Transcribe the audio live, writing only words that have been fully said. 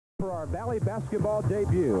For our Valley basketball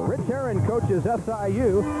debut, Rich Herron coaches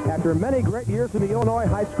SIU after many great years in the Illinois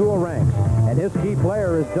high school ranks. And his key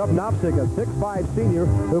player is Dub Nopsik, a 6'5" senior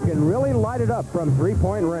who can really light it up from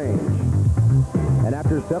three-point range. And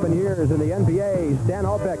after 7 years in the NBA, Stan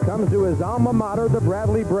Albeck comes to his alma mater, the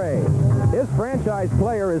Bradley Braves. His franchise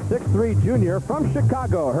player is 6'3" junior from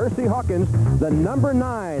Chicago, Hersey Hawkins, the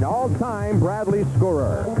 #9 all-time Bradley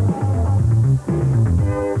scorer.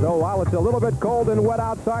 So while it's a little bit cold and wet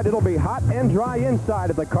outside, it'll be hot and dry inside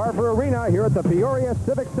at the Carver Arena here at the Peoria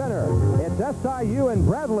Civic Center. It's SIU and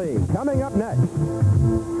Bradley coming up next.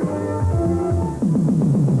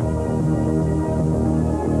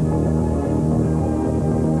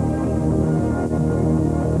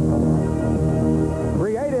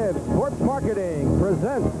 Creative Sports Marketing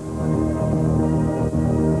presents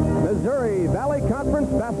Missouri Valley Conference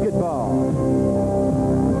Basketball.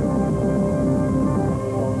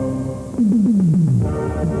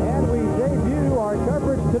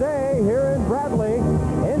 Today here in Bradley,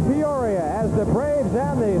 in Peoria, as the Braves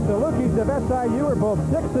and the Salukis of SIU are both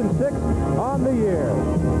 6-6 on the year.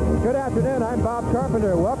 Good afternoon, I'm Bob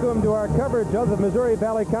Carpenter. Welcome to our coverage of the Missouri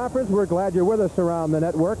Valley Conference. We're glad you're with us around the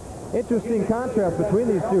network. Interesting contrast between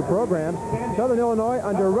these two programs. Southern Illinois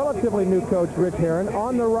under relatively new coach Rich Herron,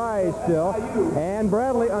 on the rise still, and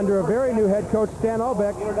Bradley under a very new head coach Stan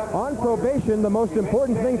Albeck on probation. The most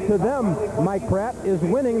important thing to them, Mike Pratt, is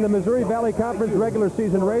winning the Missouri Valley Conference regular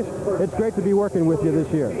season race. It's great to be working with you this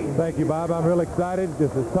year. Thank you, Bob. I'm real excited.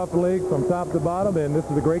 This is a tough league from top to bottom, and this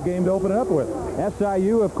is a great game to open it up with.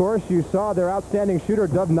 SIU, of course, you saw their outstanding shooter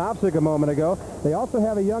Dub Nopsik a moment ago. They also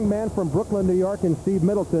have a young man from Brooklyn, New York, in Steve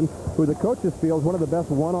Middleton, who the coaches feel is one of the best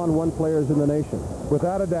one-on-one players in the nation.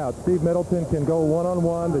 Without a doubt, Steve Middleton can go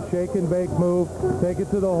one-on-one, the shake and bake move, take it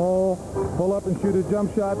to the hole, pull up and shoot a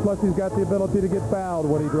jump shot, plus he's got the ability to get fouled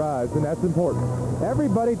when he drives, and that's important.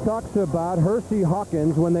 Everybody talks about Hersey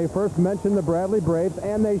Hawkins when they first mention the Bradley Braves,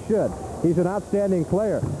 and they should. He's an outstanding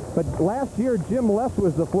player. But last year, Jim Less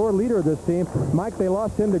was the floor leader of this team. Mike, they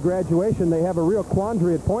lost him to graduation. They have a real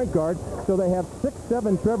quandary at point guard, so they have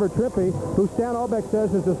 6'7" Trevor Trimpey, who Stan Albeck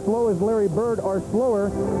says is as slow as Larry Bird or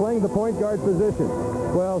slower, playing the point guard position.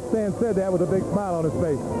 Well, Stan said that with a big smile on his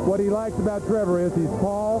face. What he likes about Trevor is he's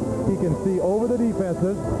tall, he can see over the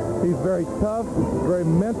defenses, he's very tough, very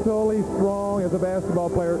mentally strong as a basketball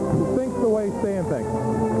player, thinks the way Stan thinks.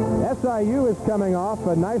 SIU is coming off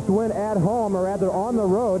a nice win at home, or rather on the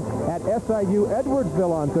road, at SIU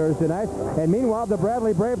Edwardsville on Thursday night. And meanwhile, the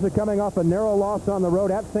Bradley Braves are coming off a narrow loss on the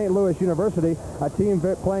road at St. Louis University, a team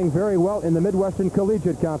playing very well in the Midwestern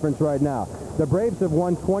Collegiate Conference right now. The Braves have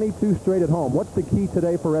won 22 straight at home. What's the key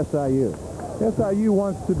today for SIU? SIU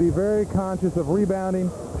wants to be very conscious of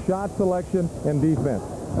rebounding, shot selection, and defense.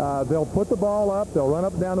 They'll put the ball up, they'll run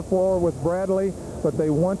up and down the floor with Bradley, but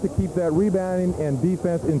they want to keep that rebounding and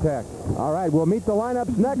defense intact. All right, we'll meet the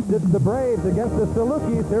lineups next. It's the Braves against the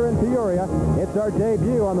Salukis here in Peoria. It's our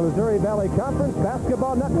debut on the Missouri Valley Conference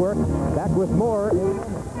Basketball Network. Back with more.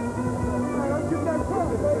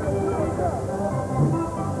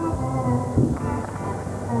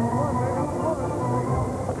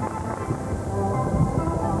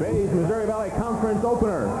 Today's Missouri Valley Conference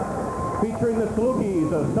opener, featuring the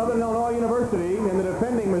Salukis of Southern Illinois University and the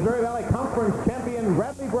defending Missouri Valley Conference champion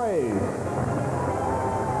Bradley Braves.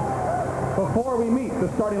 Before we meet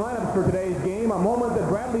the starting lineups for today's game, a moment that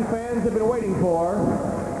Bradley fans have been waiting for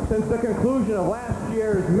since the conclusion of last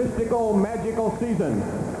year's mystical, magical season.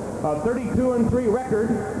 A 32-3 record,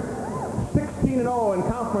 16-0 in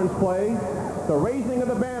conference play, the raising of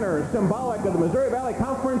the banner symbolic of the Missouri Valley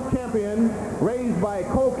Conference champion, raised by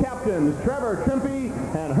co-captains Trevor Trimpey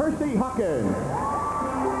and Hersey Hawkins.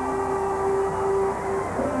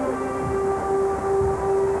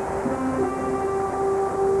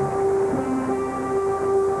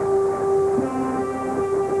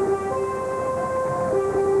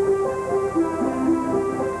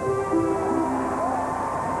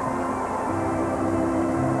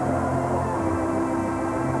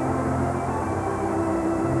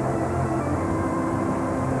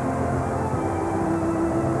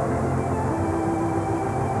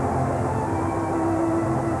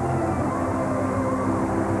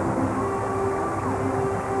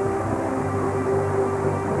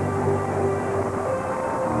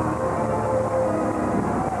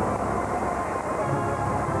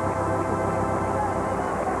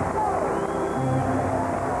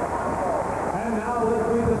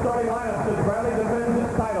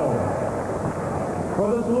 For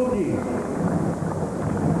the Salukis,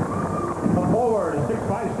 a forward,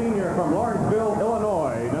 6'5" senior from Lawrenceville,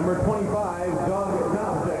 Illinois, number 25, Dub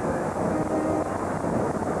Nopsik.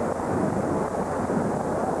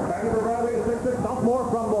 sophomore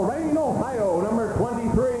from Lorain, Ohio, number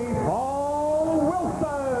 23, Paul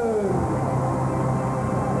Wilson.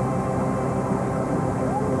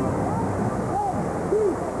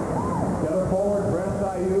 Center forward for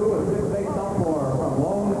SIU, a 6'8" sophomore from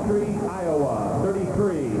Lone Tree, Iowa,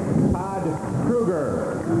 33, Todd Kruger.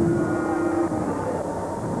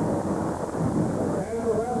 And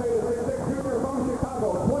for Bradley, the 6'6" junior from Chicago,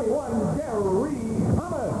 21, Gary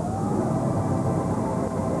Thomas.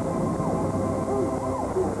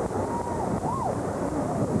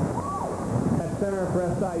 At center for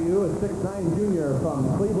SIU, a 6'9" junior from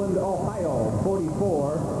Cleveland, Ohio,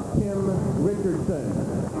 44, Tim Richardson.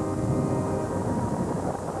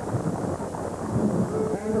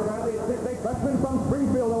 And for Bradley, a 6'8" freshman from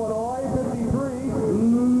Springfield, Illinois, 53,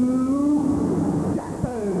 Luke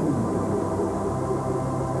Jackson.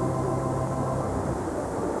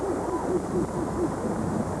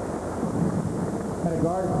 At a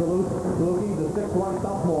guard, Salukis, the 6'1"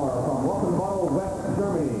 sophomore from Wolfenbüttel, West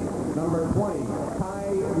Germany, number 20, Kai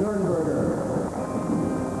Nürnberger.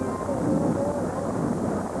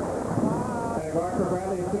 At a guard for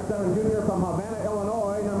Bradley, 6'7" junior from Havana,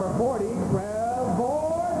 Illinois, number 40,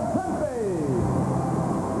 Trevor Trimpe.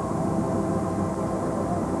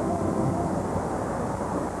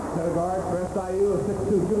 At a guard for SIU, a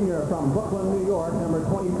 6'2" junior from Brooklyn, New York, number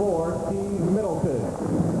 24, Steve Middleton.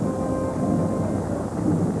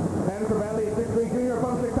 And for Bradley, a 6'3" junior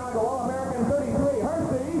from Chicago, All-American, 33,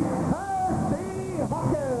 Hersey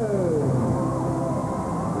Hawkins.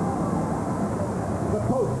 The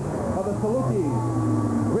coach of the Salukis,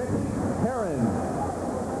 Rich Herron.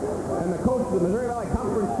 And the coach of the Missouri Valley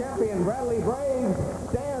Conference champion, Bradley Braves,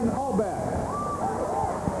 Dan Albeck.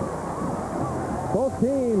 Both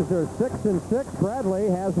teams are 6-6. Bradley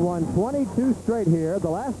has won 22 straight here. The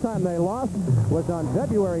last time they lost was on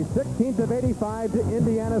February 16th of '85 to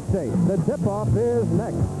Indiana State. The tip-off is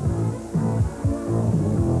next.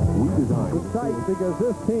 It's tight because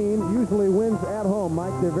this team usually wins at home,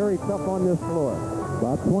 Mike. They're very tough on this floor.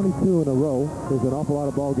 About 22 in a row. There's an awful lot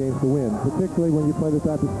of ball games to win, particularly when you play the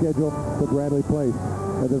type of schedule that Bradley plays.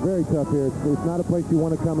 They're very tough here. It's not a place you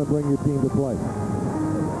want to come and bring your team to play.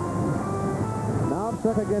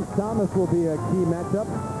 Chuck against Thomas will be a key matchup.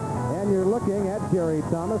 And you're looking at Jerry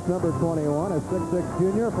Thomas, number 21, a 6'6"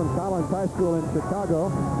 junior from Collins High School in Chicago.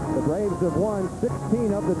 The Braves have won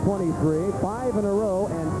 16 of the 23, 5 in a row,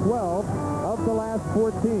 and 12 of the last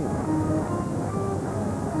 14.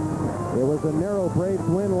 It was a narrow Braves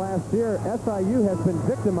win last year. SIU has been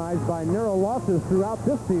victimized by narrow losses throughout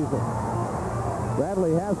this season.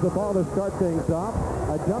 Bradley has the ball to start things off.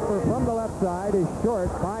 A jumper from the left side is short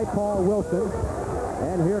by Paul Wilson.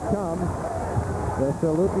 And here come the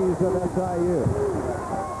Salukis of SIU.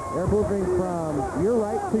 They're moving from your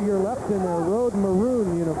right to your left in their road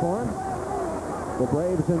maroon uniform. The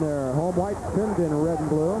Braves in their home white trimmed in red and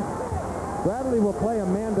blue. Bradley will play a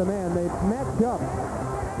man-to-man. They match up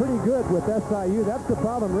pretty good with SIU. That's the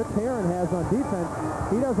problem Rich Herron has on defense.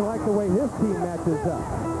 He doesn't like the way his team matches up.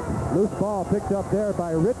 Loose ball picked up there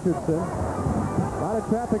by Richardson. A lot of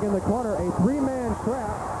traffic in the corner. A three-man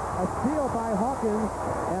trap. A steal by Hawkins,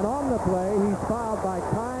 and on the play, he's fouled by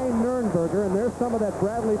Kai Nürnberger, and there's some of that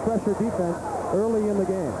Bradley pressure defense early in the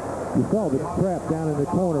game. You saw the trap down in the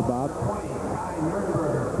corner, Bob.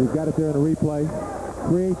 We've got it there in the replay.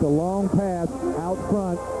 Create the long pass out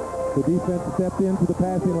front. The defense stepped into the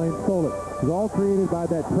passing lane, stole it. It was all created by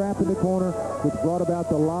that trap in the corner, which brought about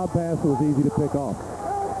the lob pass that was easy to pick off.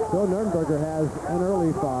 So Nürnberger has an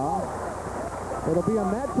early foul. It'll be a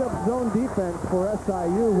matchup zone defense for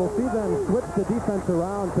SIU. We'll see them switch the defense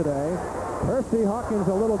around today. Hersey Hawkins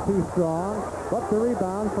a little too strong, but the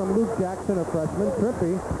rebound from Luke Jackson, a freshman.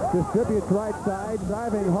 Trimpe distributes right side,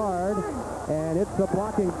 driving hard, and it's a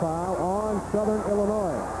blocking foul on Southern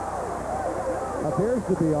Illinois. Appears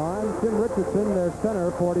to be on Tim Richardson, their center,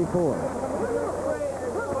 44.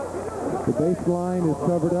 The baseline is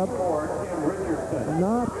covered up.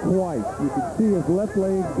 Not quite. You can see his left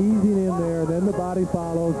leg easing in there, then the body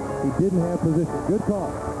follows. He didn't have position. Good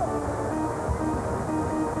call.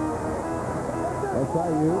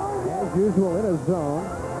 SIU, as usual, in a zone.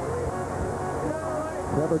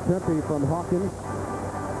 Trevor Trimpe from Hawkins.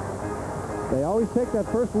 They always take that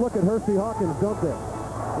first look at Hersey Hawkins, don't they?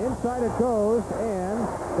 Inside it goes, and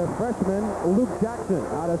the freshman, Luke Jackson,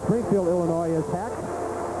 out of Springfield, Illinois, is hacked.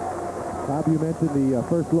 Bob, you mentioned the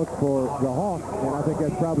first look for the Hawks, and I think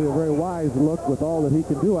that's probably a very wise look with all that he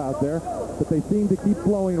can do out there, but they seem to keep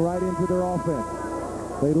flowing right into their offense.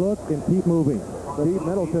 They look and keep moving. Steve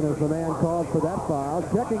Middleton is the man called for that foul.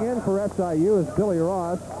 Checking in for SIU is Billy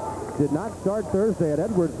Ross. did not start Thursday at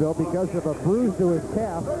Edwardsville because of a bruise to his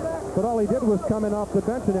calf, but all he did was come in off the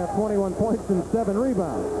bench and have 21 points and 7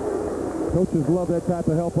 rebounds. Coaches love that type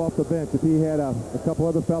of help off the bench. If he had a couple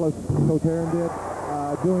other fellows, Coach Herron did,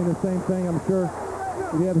 doing the same thing, I'm sure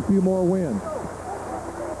he had a few more wins.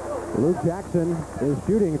 Luke Jackson is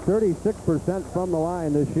shooting 36% from the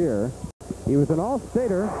line this year. He was an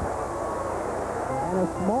All-Stater and a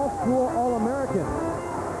small school All-American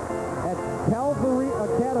at Carver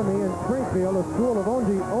Academy in Springfield, a school of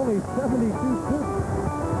only 72 students.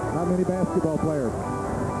 Not many basketball players.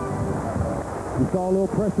 You saw a little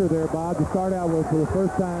pressure there, Bob, to start out with for the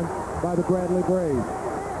first time by the Bradley Braves.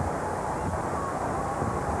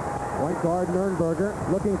 Point guard Nurnberger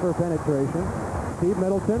looking for penetration. Steve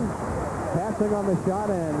Middleton passing on the shot,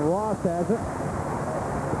 and Ross has it.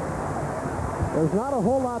 There's not a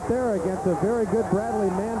whole lot there against a very good Bradley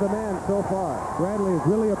man-to-man so far. Bradley is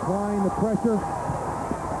really applying the pressure.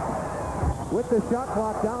 With the shot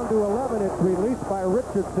clock down to 11, it's released by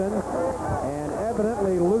Richardson, and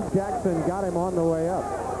evidently Luke Jackson got him on the way up.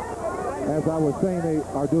 As I was saying, they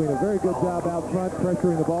are doing a very good job out front,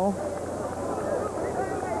 pressuring the ball.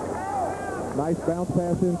 Nice bounce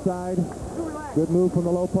pass inside. Good move from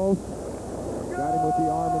the low post. Got him with the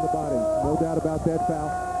arm and the body. No doubt about that foul.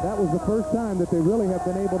 That was the first time that they really have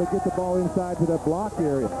been able to get the ball inside to that block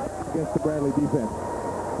area against the Bradley defense.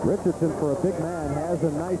 Richardson, for a big man, has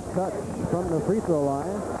a nice touch from the free throw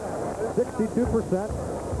line.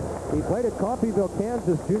 62%. He played at Coffeyville,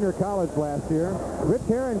 Kansas junior college last year. Rich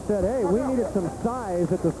Herron said, hey, we needed some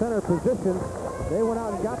size at the center position. They went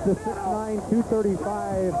out and got the 6'9",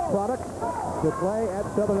 235 product to play at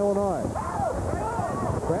Southern Illinois.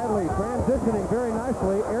 Bradley transitioning very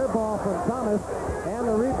nicely. Air ball from Thomas, and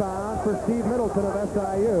the rebound for Steve Middleton of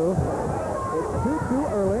SIU. It's too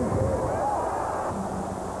early.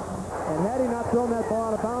 And had he not thrown that ball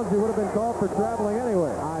out of bounds, he would have been called for traveling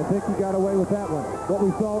anyway. I think he got away with that one. What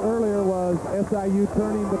we saw earlier was SIU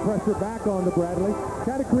turning the pressure back on to Bradley.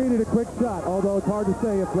 Kind of created a quick shot, although it's hard to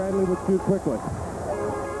say if Bradley would shoot quickly.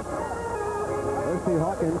 Percy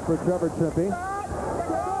Hawkins for Trevor Trippy.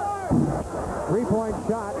 Three-point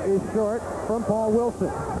shot is short from Paul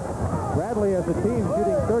Wilson. Bradley as a team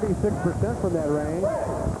shooting 36% from that range.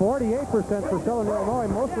 48% for Southern Illinois,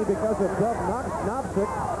 mostly because of Doug Knopsick,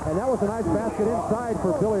 and that was a nice basket inside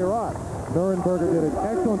for Billy Ross. Nurnberger did an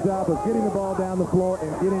excellent job of getting the ball down the floor and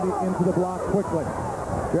getting it into the block quickly.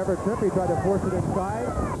 Trevor Trippy tried to force it inside,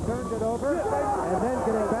 turned it over, and then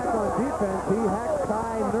getting back on defense, he hacked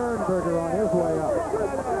Ty Nurnberger on his way up.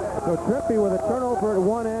 So Trippy with a turnover at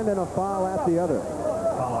one end and a foul at the other.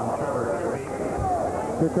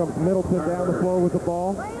 Here comes Middleton down the floor with the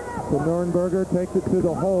ball. So Nurnberger takes it to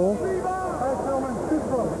the hole.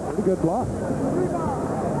 Pretty good block.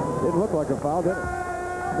 Didn't look like a foul, did it?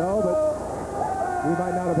 No, but we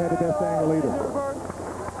might not have had the best angle either.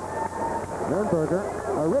 Nurnberger,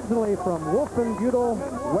 originally from Wolfenbüttel,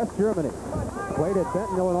 West Germany. Played at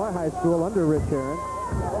Benton, Illinois High School under Rich Herron.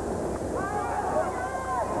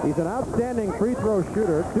 He's an outstanding free throw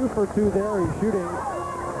shooter. 2 for 2 there. He's shooting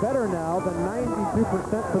better now than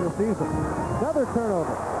 92% for the season. Another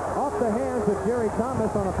turnover. Off the hands of Jerry Thomas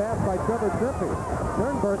on a pass by Trevor Trippy.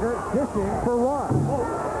 Nurnberger dishing for Ross.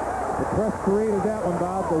 The press created that one,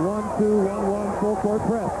 Bob. The 1-2-1-1 full court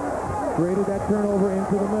press created that turnover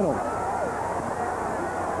into the middle.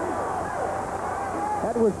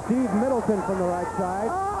 That was Steve Middleton from the right side.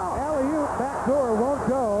 Alley-oop, backdoor, won't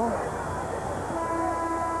go.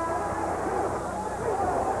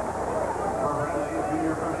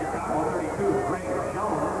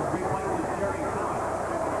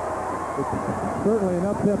 It's certainly an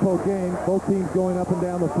up-tempo game. Both teams going up and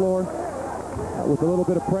down the floor with a little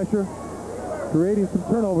bit of pressure, creating some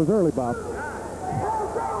turnovers early, Bob.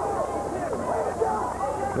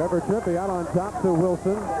 Trevor Trippy out on top to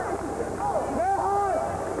Wilson.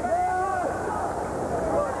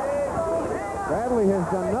 Bradley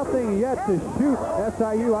has done nothing yet to shoot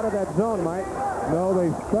SIU out of that zone, Mike. No, they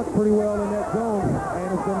stuck pretty well in that zone,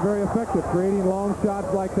 and it's been very effective, creating long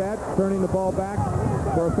shots like that, turning the ball back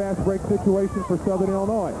for a fast break situation for Southern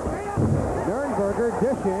Illinois. Nurnberger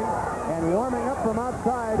dishing, and warming up from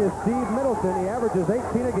outside is Steve Middleton. He averages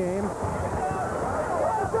 18 a game.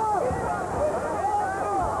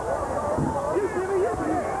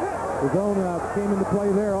 The zone came into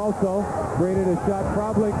play there also, created a shot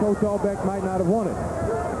probably Coach Albeck might not have wanted.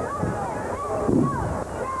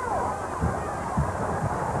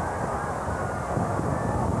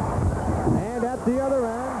 And at the other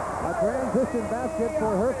end, a transition basket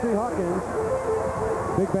for Hersey Hawkins.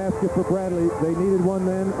 Big basket for Bradley. They needed one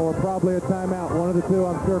then, or probably a timeout. One of the two.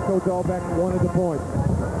 I'm sure Coach Albeck wanted the point.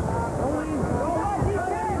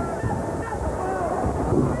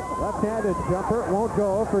 Left-handed jumper won't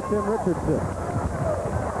go for Tim Richardson.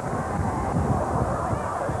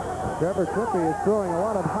 Trevor Trippy is throwing a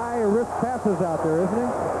lot of high-risk passes out there, isn't he?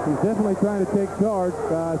 He's definitely trying to take charge.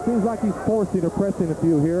 Seems like he's forcing or pressing a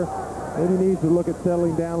few here. Maybe he needs to look at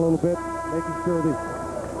settling down a little bit, making sure that...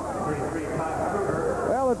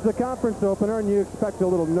 Well, it's the conference opener, and you expect a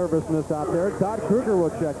little nervousness out there. Todd Kruger will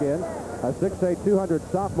check in, a 6'8", 200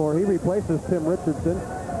 sophomore. He replaces Tim Richardson.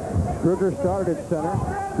 Kruger started at center.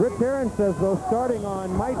 Rich Aaron says, though, starting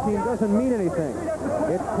on my team doesn't mean anything.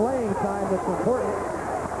 It's playing time that's important,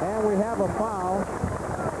 and we have a foul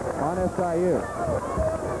on SIU.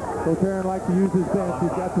 Coach Aaron likes to use his bench.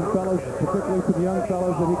 He's got some fellows, particularly some young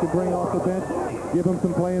fellows that he can bring off the bench, give them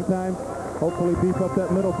some playing time, hopefully beef up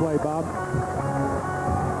that middle play, Bob.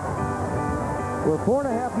 We're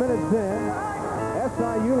 4.5 minutes in.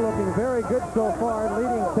 SIU looking very good so far,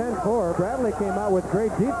 leading 10-4. Bradley came out with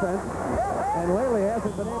great defense, and lately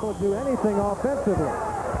hasn't been able to do anything offensively.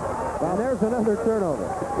 And there's another turnover.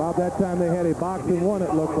 Bob, that time they had a boxing one,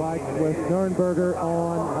 it looked like, with Nurnberger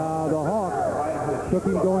on the Hawk. Took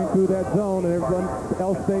him going through that zone, and everyone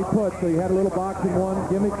else stayed put, so he had a little boxing one,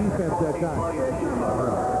 gimmick defense that time.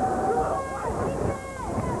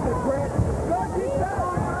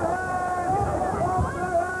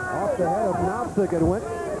 Off the head of Knopsick it went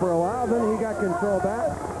for a while, then he got control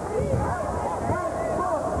back.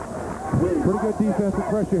 Pretty good defensive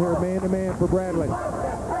pressure here, man-to-man for Bradley.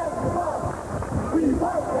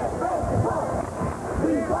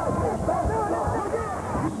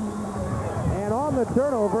 And on the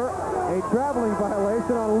turnover, a traveling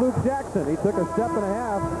violation on Luke Jackson. He took a step and a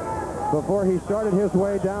half before he started his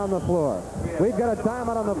way down the floor. We've got a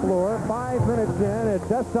timeout on the floor. 5 minutes in. It's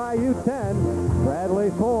SIU 10,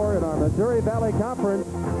 Bradley 4 in our Missouri Valley Conference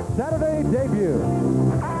Saturday debut.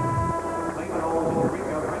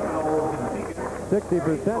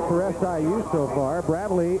 60% for SIU so far.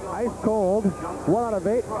 Bradley ice cold. 1 out of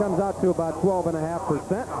 8 comes out to about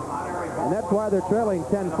 12.5%. And that's why they're trailing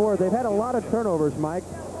 10-4. They've had a lot of turnovers, Mike,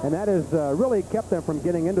 and that has really kept them from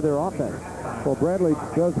getting into their offense. Well, Bradley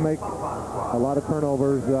does make a lot of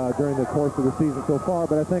turnovers during the course of the season so far,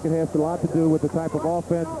 but I think it has a lot to do with the type of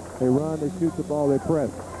offense. They run, they shoot the ball, they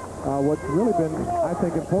press. What's really been, I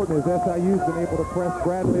think, important is SIU's been able to press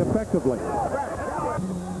Bradley effectively.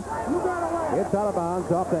 It's out of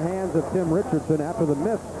bounds off the hands of Tim Richardson after the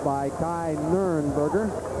miss by Kai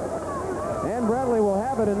Nurnberger. And Bradley will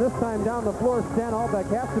have it, and this time down the floor, Stan Albeck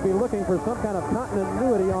has to be looking for some kind of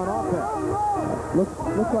continuity on offense.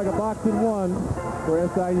 Looks like a boxing one for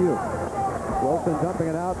SIU. Wilson dumping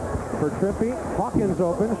it out for Trippy. Hawkins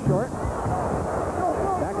open, short.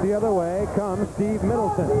 Back the other way comes Steve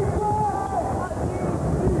Middleton.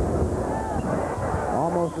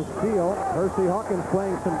 Almost a steal. Hersey Hawkins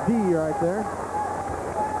playing some D right there.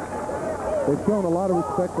 They've shown a lot of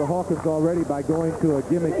respect for Hawkins already by going to a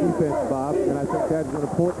gimmick defense, Bob, and I think that's an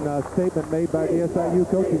important statement made by the SIU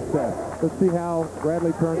coaching staff. Let's see how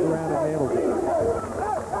Bradley turns around and handles it.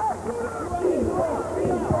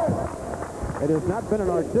 It has not been an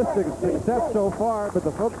artistic success so far, but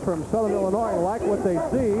the folks from Southern Illinois like what they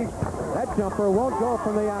see. That jumper won't go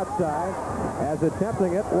from the outside, as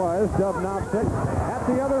attempting it was Dub Knopsick. At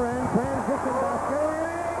the other end, transition basket.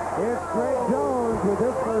 It's Greg Jones with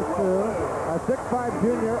his first two. A 6'5"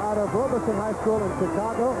 junior out of Robeson High School in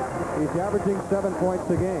Chicago. He's averaging 7 points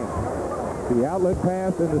a game. The outlet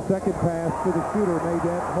pass and the second pass to the shooter made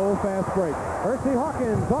that whole fast break. Hersey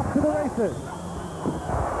Hawkins off to the races.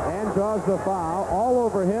 And draws the foul. All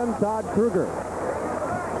over him, Todd Kruger.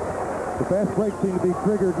 The fast break seems to be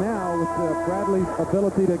triggered now with Bradley's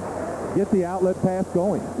ability to get the outlet pass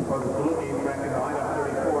going.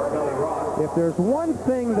 If there's one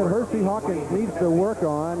thing that Hersey Hawkins needs to work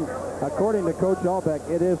on, according to Coach Albeck,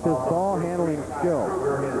 it is his ball handling skill.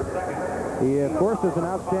 He, of course, is an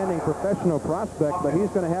outstanding professional prospect, but he's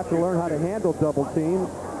going to have to learn how to handle double teams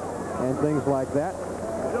and things like that.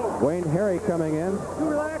 Wayne Harry coming in.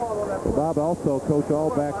 Well, Bob, also Coach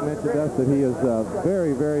Albeck mentioned us that he is a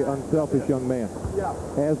very, very unselfish young man.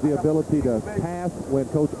 Has the ability to pass when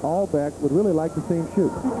Coach Albeck would really like to see him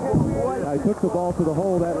shoot. He took the ball to the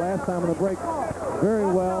hole that last time in the break very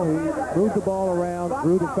well. He moved the ball around,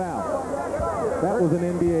 drew the foul. That was an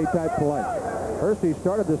NBA-type play. Hersey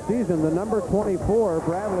started the season, the number 24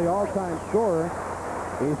 Bradley all-time scorer.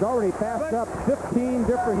 He's already passed up 15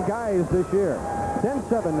 different guys this year.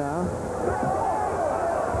 10-7 now.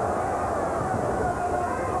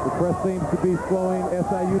 The press seems to be slowing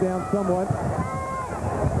SIU down somewhat.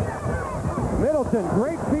 Middleton,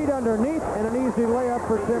 great feet underneath, and an easy layup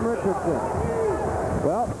for Tim Richardson.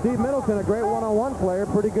 Well, Steve Middleton, a great one-on-one player,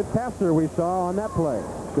 pretty good passer we saw on that play.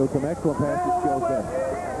 Showed some excellent passing skills there.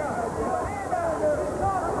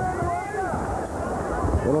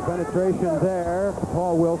 Little penetration there for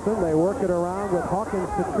Paul Wilson. They work it around with Hawkins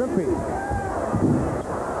to Trimpe.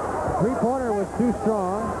 Three-pointer was too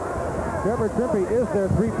strong. Trevor Trimpe is their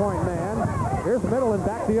three-point man. Here's Middleton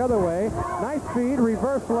back the other way. Nice feed,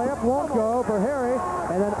 reverse layup, won't go for Harry.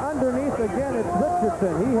 And then underneath again, it's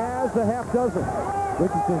Richardson. He has a half dozen.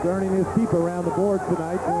 Richardson's earning his keep around the board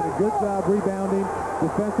tonight, doing a good job rebounding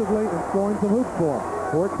defensively and scoring some hoops for him.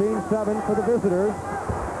 14-7 for the visitors.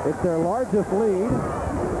 It's their largest lead.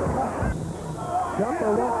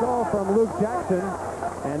 Jumper won't go from Luke Jackson.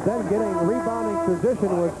 And then getting rebounding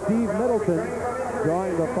position was Steve Middleton,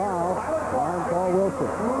 drawing the foul on Paul Wilson.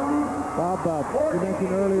 Bob, you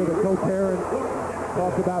mentioned earlier that Coach Herron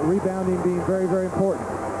talked about rebounding being very, very important.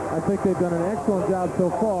 I think they've done an excellent job so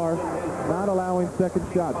far, not allowing second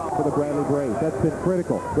shots for the Bradley Braves. That's been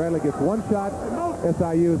critical. Bradley gets one shot.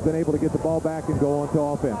 SIU has been able to get the ball back and go on to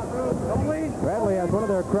offense. Bradley has one of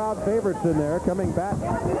their crowd favorites in there, coming back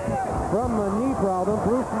from a knee problem,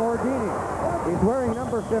 Bruce Mordini. He's wearing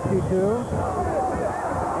number 52.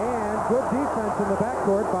 And good defense in the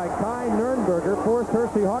backcourt by Kai Nurnberger. Forced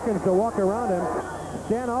Hersey Hawkins to walk around him.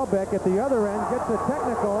 Stan Albeck at the other end gets a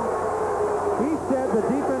technical. He said the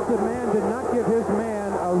defensive man did not give his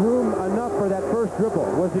man a room enough for that first dribble.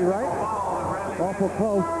 Was he right? Awful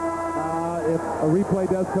close. If a replay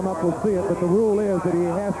does come up, we'll see it. But the rule is that he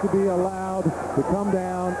has to be allowed to come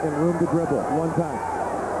down and room to dribble one time.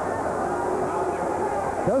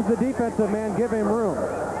 Does the defensive man give him room?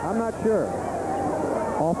 I'm not sure.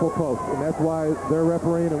 Awful close. And that's why they're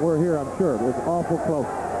refereeing and we're here, I'm sure. It was awful close.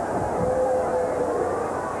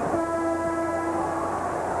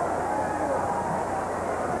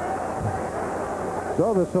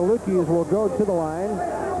 So the Salukis will go to the line.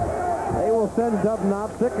 They will send Dub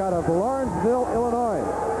Knopsick out of Lawrenceville, Illinois.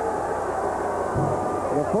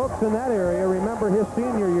 The folks in that area remember his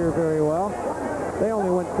senior year very well. They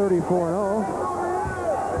only went 34-0.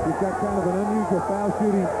 He's got kind of an unusual foul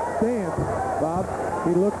shooting stance, Bob.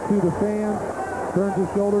 He looks to the fans, turns his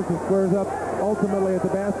shoulders, and squares up ultimately at the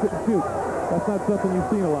basket and shoots. That's not something you've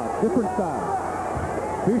seen a lot. Different style.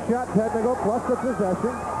 Two-shot technical plus the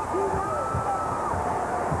possession.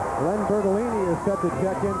 Glenn Bertolini is set to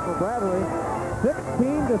check in for Bradley.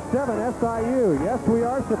 16-7 SIU. Yes, we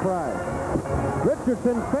are surprised.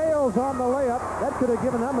 Richardson fails on the layup. That could have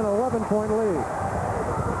given them an 11-point lead.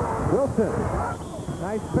 Wilson.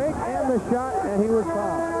 Nice fake and the shot, and he was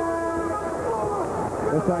fouled.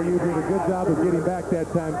 SIU did a good job of getting back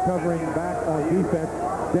that time, covering back on defense.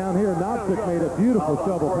 Down here, Knopsick made a beautiful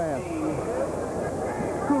shovel pass.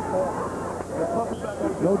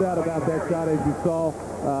 No doubt about that shot, as you saw.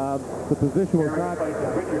 The position was not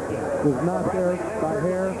there by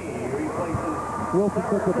Hare. Wilson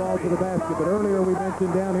took the ball to the basket, but earlier we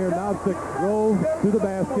mentioned down here, Knopsick drove to the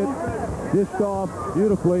basket, dished off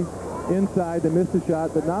beautifully inside. They missed the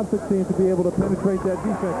shot, but Knopsick seems to be able to penetrate that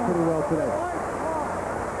defense pretty well today.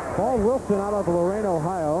 Paul Wilson out of Lorain,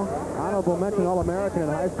 Ohio. Honorable mention All-American in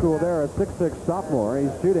high school there, a 6'6 sophomore.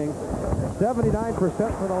 He's shooting 79%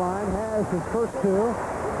 for the line, has his first two,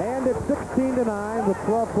 and it's 16-9 with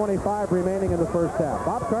 12:25 remaining in the first half.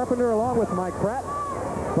 Bob Carpenter along with Mike Pratt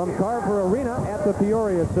from Carver Arena at the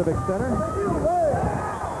Peoria Civic Center.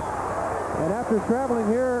 And after traveling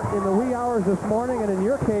here in the wee hours this morning, and in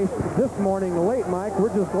your case this morning late, Mike,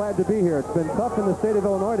 we're just glad to be here. It's been tough in the state of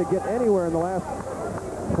Illinois to get anywhere in the last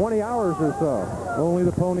 20 hours or so. Only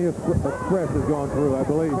the Pony Express has gone through, I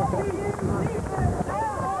believe.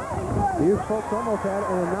 These folks almost had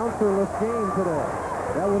an announcerless game today.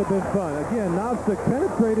 That would have been fun. Again, Knopsick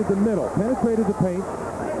penetrated the middle, penetrated the paint.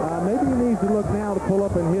 Maybe he needs to look now to pull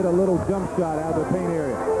up and hit a little jump shot out of the paint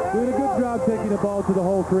area. Doing a good job taking the ball to the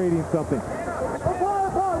hole, creating something.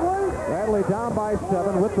 Bradley down by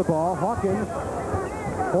 7 with the ball. Hawkins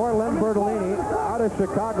for Len Bertolini out of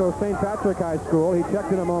Chicago St. Patrick High School. He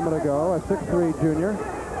checked in a moment ago, a 6'3 junior.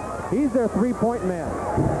 He's their three-point man.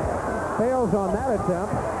 Fails on that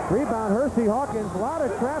attempt. Rebound, Hersey Hawkins. A lot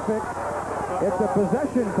of traffic. It's a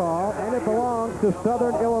possession call, and it belongs to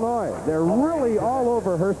Southern Illinois. They're really all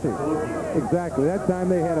over Hersey. Exactly. That time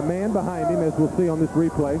they had a man behind him, as we'll see on this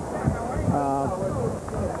replay.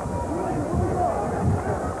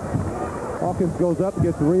 Hawkins goes up,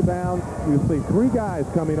 gets the rebound. You'll see three guys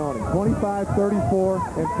coming on him, 25, 34,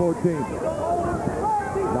 and 14.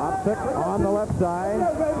 Knopsick on the left side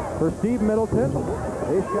for Steve Middleton.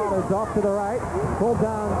 His shot is off to the right. Pulled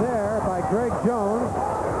down there by Greg Jones.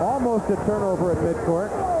 Almost a turnover at midcourt.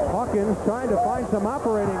 Hawkins trying to find some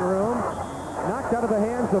operating room. knocked out of the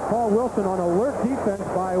hands of Paul Wilson on alert defense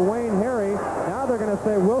by Wayne Harry. Now they're going to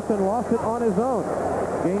say Wilson lost it on his own.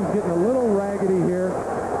 Game's getting a little raggedy here.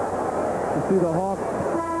 You see the Hawks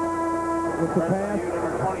with the pass.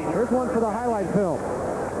 Here's one for the highlight film.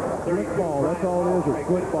 Split ball, that's all it is, a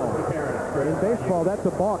split ball. In baseball, that's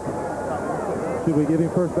a balk. Should we give him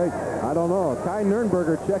first base? I don't know. Kai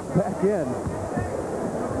Nernberger checks back in.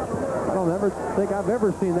 I don't ever think I've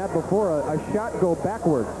ever seen that before, a shot go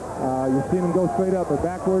backwards. You've seen him go straight up, but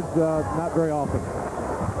backwards, not very often.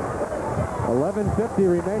 11:50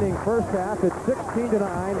 remaining first half. It's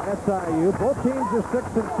 16-9 SIU. Both teams are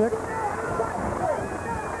 6-6.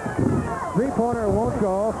 Three-pointer won't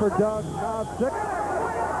go for Doug Novsik.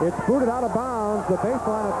 It's booted out of bounds. The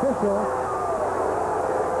baseline official,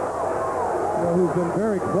 who's been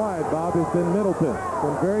very quiet, Bob, has been Middleton.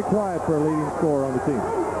 Been very quiet for a leading scorer on the team.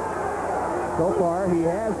 So far, he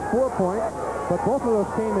has 4 points, but both of those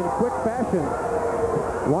came in quick fashion.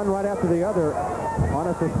 One right after the other. On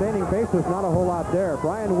a sustaining basis, not a whole lot there.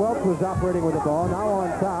 Brian Welch was operating with the ball. Now on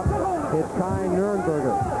top, it's Kai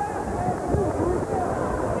Nernberger.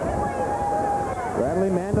 Bradley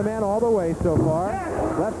man-to-man all the way so far.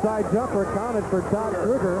 Left side jumper counted for Todd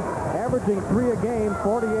Kruger, averaging 3 a game,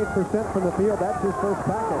 48% from the field. That's his first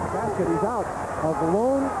basket. He's out of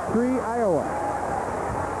Lone Tree, Iowa.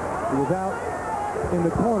 He was out in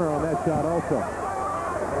the corner on that shot also.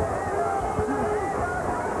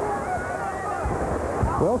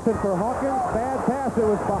 Wilson for Hawkins. Bad pass. It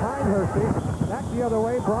was behind Hersey. Back the other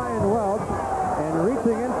way, Brian Welch. And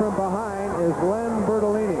reaching in from behind is Len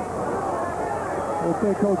Bertolini. We'll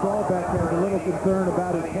say Coach Allbeck has a little concern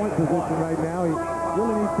about his point position right now. He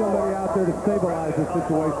really needs somebody out there to stabilize the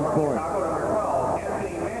situation for him.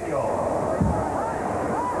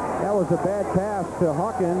 That was a bad pass to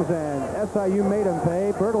Hawkins, and SIU made him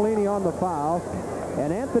pay. Bertolini on the foul.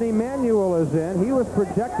 And Anthony Manuel is in. He was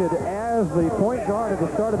projected as the point guard at the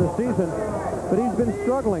start of the season, but he's been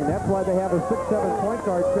struggling. That's why they have a 6'7" point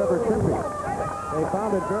guard, Trevor Trimpey. They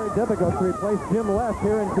found it very difficult to replace Jim Leff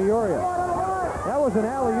here in Peoria. That was an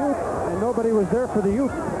alley-oop, and nobody was there for the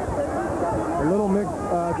oop. A little mixed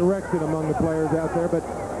direction among the players out there, but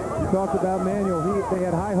you talked about Manuel. They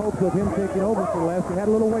had high hopes of him taking over for Les. He had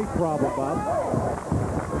a little weight problem, Bob.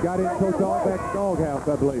 Got in Coach Allbeck's doghouse,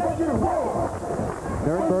 I believe.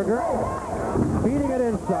 Nernberger feeding it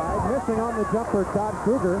inside, missing on the jumper Todd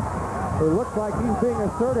Kruger, who looks like he's being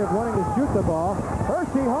assertive, wanting to shoot the ball.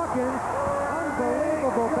 Hersey Hawkins,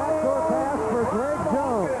 unbelievable backdoor pass for Greg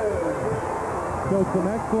Jones. Showed some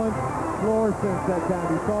excellent floor sense that time.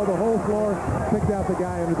 He saw the whole floor, picked out the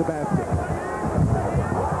guy under the basket.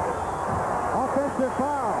 Offensive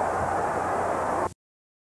foul.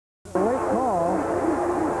 Late call.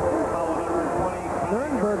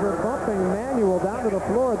 Nernberger bumping Manuel down to the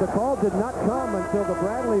floor. The call did not come until the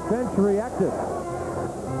Bradley bench reacted.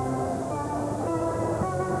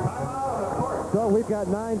 So we've got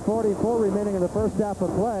 9:44 remaining in the first half of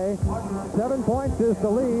play. 7 points is the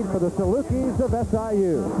lead for the Salukis of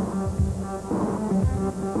SIU.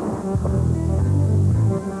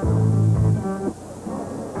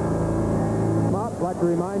 I'd like to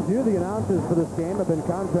remind you the announcers for this game have been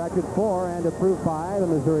contracted for and approved by the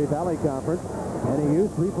Missouri Valley Conference. Any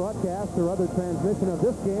use, rebroadcast, or other transmission of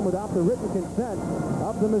this game without the written consent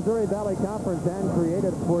of the Missouri Valley Conference and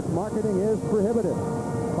Creative Sports Marketing is prohibited.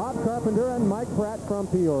 Bob Carpenter and Mike Pratt from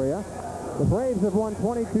Peoria. The Braves have won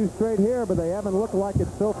 22 straight here, but they haven't looked like it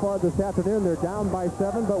so far this afternoon. They're down by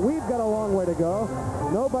 7, but we've got a long way to go.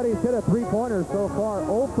 Nobody's hit a three-pointer so far,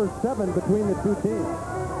 0 for 7 between the two teams.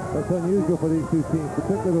 That's unusual for these two teams,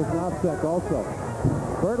 particularly with Novsek also.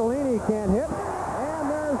 Bertolini can't hit, and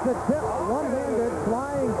there's the tip, one-handed,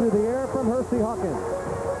 flying through the air from Hersey Hawkins.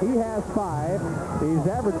 He has 5. He's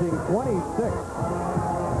averaging 26.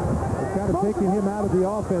 It's kind of taking him out of the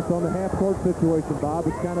offense on the half-court situation, Bob.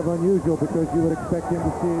 It's kind of unusual because you would expect him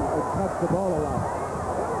to see it touch the ball a lot.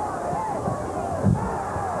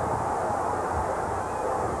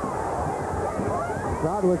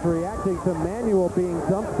 Crowd was reacting to Manuel being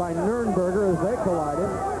dumped by Nernberger as they collided.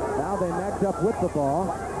 Now they match up with the ball.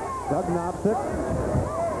 Doug Novsik.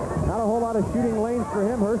 Not a whole lot of shooting lanes for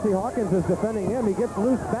him. Hersey Hawkins is defending him. He gets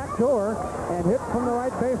loose backdoor and hits from the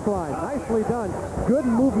right baseline. Nicely done. Good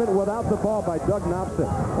movement without the ball by Doug Novsik.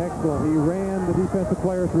 Excellent. He ran the defensive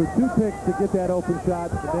player through 2 picks to get that open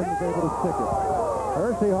shot, and then was able to stick it.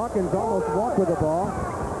 Hersey Hawkins almost walked with the ball.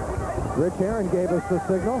 Rich Aaron gave us the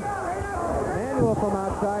signal. Manuel from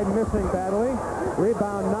outside, missing badly.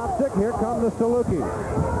 Rebound Novsik. Here come the Salukis.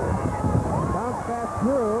 Bounce pass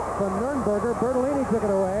through from Nernberger. Bertolini took it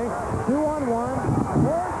away. 2-on-1.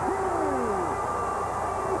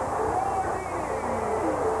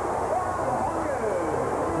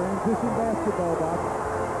 transition basketball, Bob.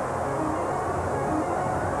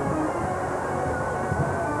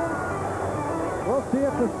 We'll see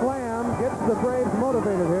if the slam gets the Braves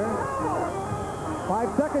motivated here.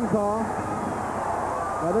 5-second call.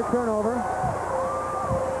 Another turnover.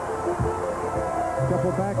 A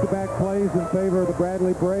couple back-to-back plays in favor of the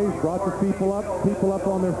Bradley Braves. Brought the people up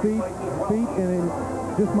on their feet, and it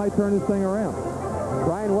just might turn this thing around.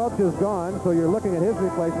 Brian Welch is gone, so you're looking at his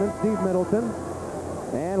replacement, Steve Middleton.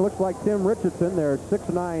 And looks like Tim Richardson, their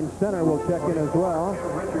 6'9" center, will check in as well.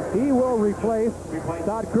 He will replace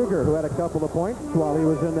Todd Kruger, who had a couple of points while he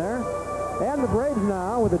was in there. And the Braves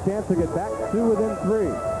now with a chance to get back to within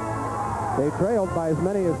 3. They trailed by as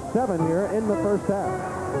many as 7 here in the first half.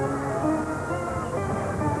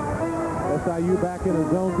 SIU back in a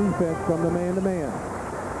zone defense from the man-to-man.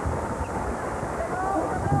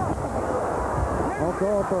 Won't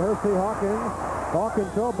go for Hersey Hawkins. Ball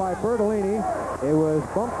controlled by Bertolini. It was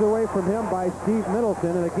bumped away from him by Steve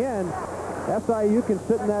Middleton. And again, SIU can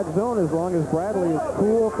sit in that zone as long as Bradley is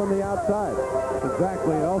cool from the outside.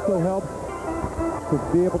 Exactly. It also helps to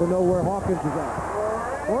be able to know where Hawkins is at.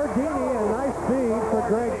 Ordini, a nice feed for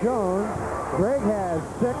Greg Jones. Greg has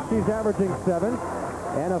 6. He's averaging 7.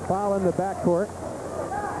 And a foul in the backcourt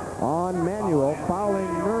on Manuel, fouling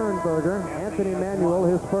Nurnberger. Anthony Manuel,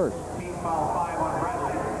 his first.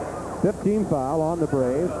 15 foul on the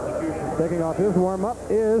Braves. Taking off his warm-up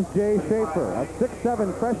is Jay Schaefer, a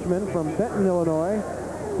 6'7" freshman from Benton, Illinois.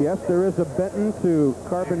 Yes, there is a Benton to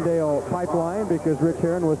Carbondale pipeline because Rich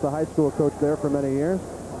Herron was the high school coach there for many years.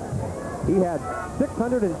 He had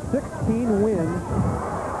 616 wins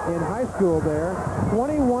in high school there,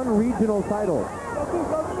 21 regional titles.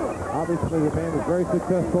 Obviously, the man was very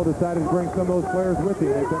successful, decided to bring some of those players with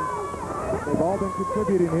him. They've all been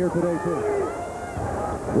contributing here today, too.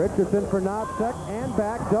 Richardson for Novsek and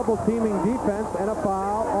back, double teaming defense, and a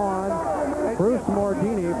foul on Bruce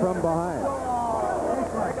Mordini from behind.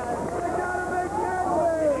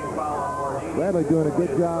 Bradley doing a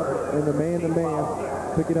good job in the man-to-man,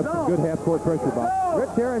 picking up some good half-court pressure, Bob.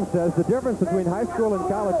 Rich Herron says the difference between high school and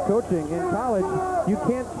college coaching, in college, you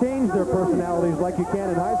can't change their personalities like you can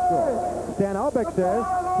in high school. Stan Albeck says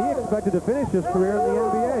he expected to finish his career in the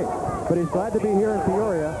NBA, but he's glad to be here in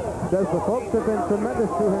Peoria. Says the folks have been tremendous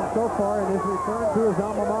to him so far in his return to his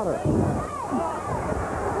alma mater.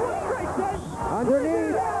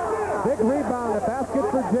 Underneath, big rebound, a basket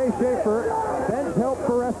for Jay Schaefer. Bench help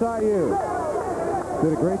for SIU.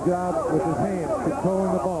 Did a great job with his hands,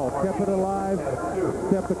 controlling the ball. Kept it alive,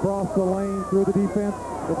 stepped across the lane through the defense.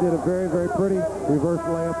 It did a very, very pretty reverse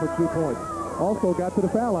layup for 2 points. Also got to the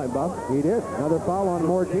foul line, Bob. He did. Another foul on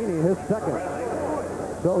Mordini, his second.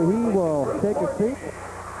 So he will take a seat.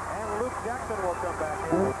 Will come back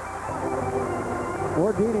in.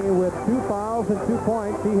 Ordini with 2 fouls and 2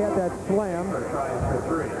 points. He had that slam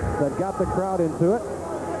that got the crowd into it.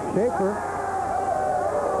 Schaefer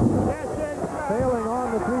failing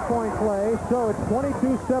on the 3-point play. So it's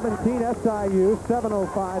 22-17 SIU,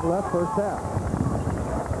 7:05 left first half.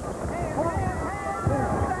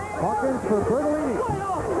 Hawkins for Bertolini.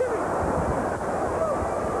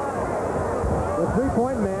 The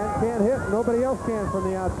 3-point man can't hit. Nobody else can from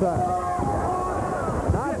the outside.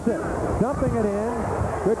 Dumping it in.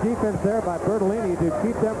 Good defense there by Bertolini to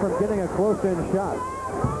keep them from getting a close-in shot.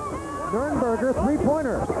 Nurnberger,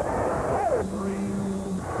 3-pointer.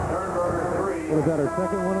 What is that, our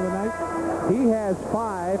second one of the night? He has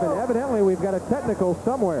 5, and evidently we've got a technical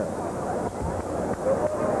somewhere.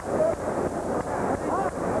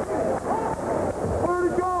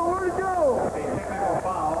 Where'd it go? A technical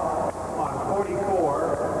foul on 44,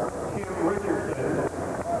 Tim Richardson,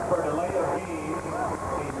 for delay of game.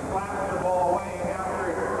 He slapped the ball away after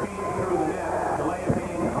it came through the net. Delay of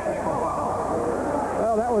game, technical foul.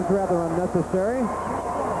 Well, that was rather unnecessary.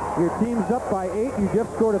 Your team's up by 8. You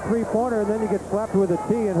just scored a 3-pointer, and then you get slapped with a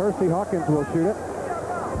tee, and Hersey Hawkins will shoot it.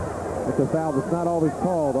 It's a foul that's not always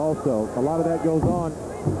called also. A lot of that goes on.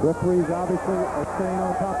 Referees obviously are staying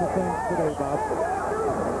on top of things today, Bob.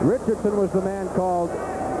 Richardson was the man called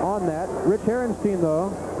on that. Rich Herron's team,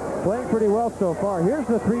 though, playing pretty well so far. Here's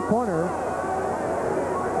the 3-pointer.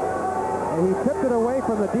 And he tipped it away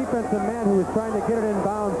from the defensive man who was trying to get it in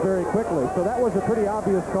bounds very quickly. So that was a pretty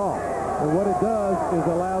obvious call. And what it does is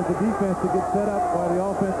allows the defense to get set up while the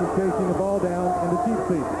offense is chasing the ball down in the cheap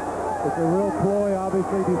seat. It's a real ploy,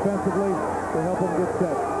 obviously, defensively to help them get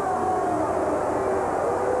set.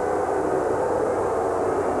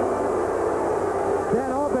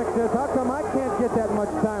 Dan Albeck says, how come I can't get that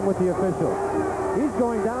much time with the officials? He's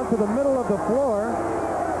going down to the middle of the floor.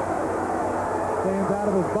 Stands out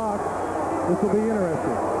of his box. This will be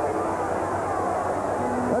interesting.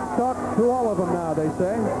 Let's talk to all of them now, they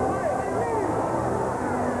say.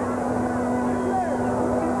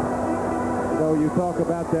 So you talk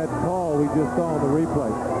about that call we just saw on the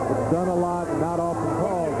replay. It's done a lot, not often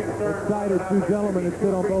called. Excited two gentlemen that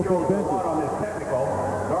sit on both those benches. On this technical.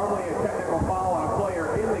 Normally a technical foul on a player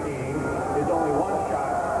in the game is only one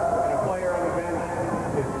shot, and a player on the bench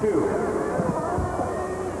is two.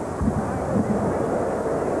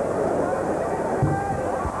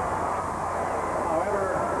 However,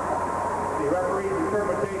 the referee's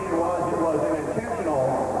interpretation was it was an intentional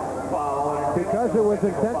foul. Because it was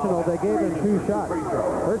intentional, they gave him two shots.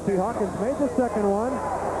 Hersey Hawkins made the second one.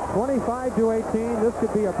 25-18. This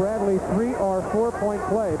could be a Bradley 3 or 4 point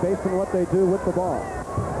play based on what they do with the ball.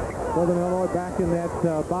 Southern Illinois back in that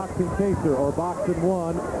box and chaser or box and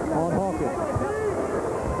one on Hawkins.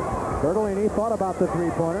 Bertolini thought about the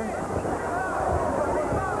three-pointer.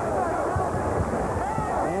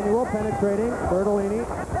 Manuel penetrating. Bertolini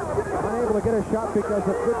unable to get a shot because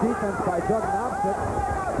of good defense by Doug Knobsick.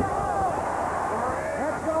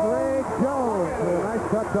 Greg Jones with a nice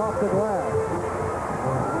touch off the glass.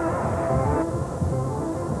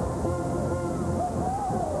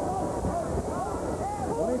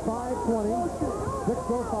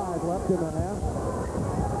 .6:05 left in the half.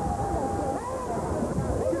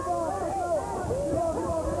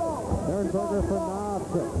 Ehrenberger for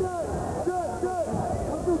Knobsick.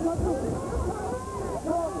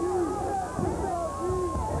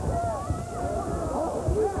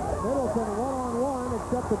 Middleton one-on-one,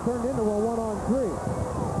 except it turned into a one-on-three.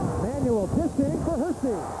 Manuel dishing for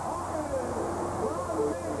Hersey.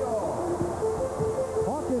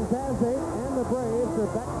 Hawkins has 8, and the Braves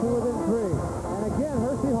are back to within 3. And again,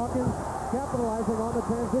 Hersey Hawkins capitalizing on the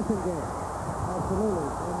transition game. Absolutely.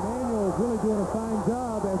 And Manuel is really doing a fine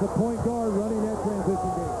job as a point guard running that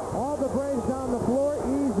transition game. All the Braves down the floor,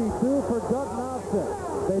 easy two for Doug Knobsick.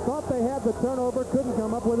 They thought they had the turnover, couldn't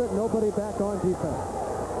come up with it, nobody back on defense.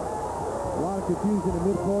 A lot of confusion in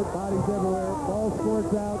midcourt, bodies everywhere, ball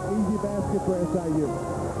squirts out, easy basket for SIU.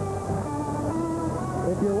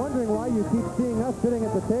 If you're wondering why you keep seeing us sitting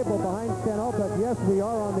at the table behind Stan Albeck, yes, we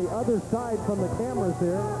are on the other side from the cameras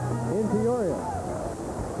here in Peoria.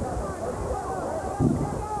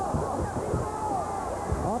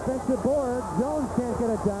 Offensive board, Jones can't get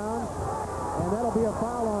it down, and that'll be a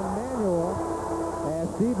foul on Manuel as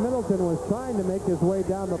Steve Middleton was trying to make his way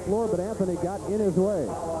down the floor, but Anthony got in his way.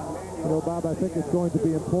 You know, Bob, I think it's going to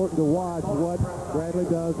be important to watch what Bradley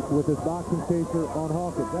does with his boxing chaser on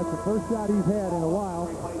Hawkins. That's the first shot he's had in a while.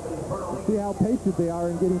 See how patient they are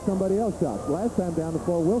in getting somebody else shots. Last time down the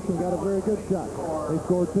floor, Wilson got a very good shot. They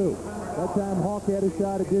scored 2. That time Hawk had a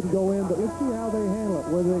shot, it didn't go in, but let's see how they handle it,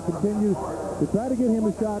 whether they continue to try to get him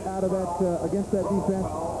a shot out of that against that defense,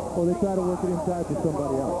 or they try to work it inside to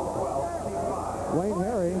somebody else. Wayne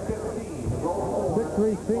Harry,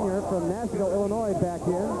 6'3" senior from Nashville, Illinois, back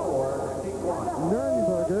in.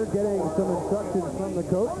 Nurnberger getting some instructions from the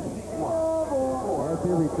coach as he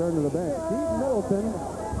returned to the bench. Steve Middleton,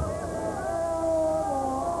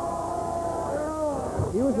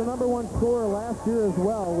 he was the #1 scorer last year as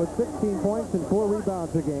well with 16 points and 4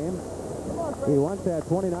 rebounds a game. He once had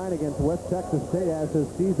 29 against West Texas State as his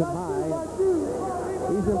season high.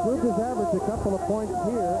 He's improved his average a couple of points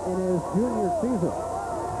here in his junior season.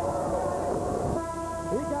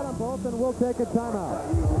 He got them both, and we'll take a timeout.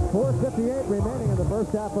 4:58 remaining in the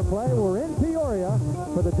first half of play. We're in Peoria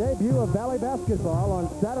for the debut of Valley basketball on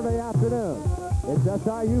Saturday afternoon. It's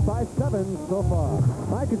SIU by 7 so far.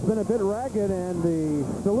 Mike, it's been a bit ragged, and the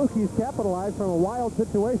Salukis capitalized from a wild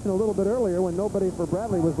situation a little bit earlier when nobody for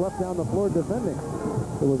Bradley was left down the floor defending.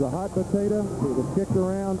 It was a hot potato. It was kicked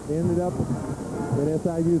around, ended up in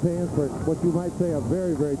SIU's hands for what you might say a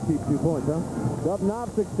very, very cheap 2 points, huh? Doug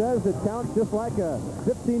Knobsick says it counts just like a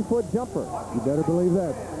 15-foot jumper. You better believe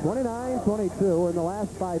that. 29-22. We're in the last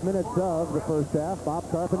 5 minutes of the first half. Bob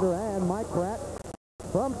Carpenter and Mike Pratt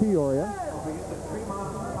from Peoria.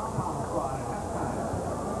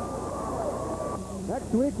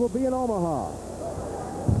 Next week we'll be in Omaha.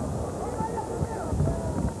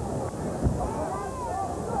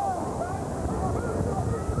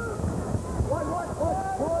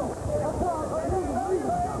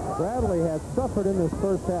 Bradley has suffered in this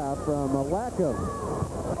first half from a lack of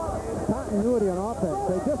continuity on offense.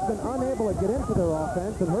 They've just been unable to get into their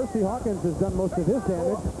offense, and Hersey Hawkins has done most of his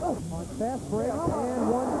damage on fast breaks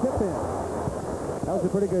and one tip-in. That was a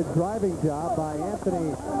pretty good driving job by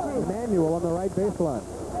Anthony Manuel on the right baseline.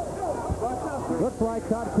 Looks like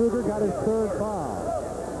Todd Kruger got his 3rd foul.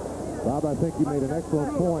 Bob, I think you made an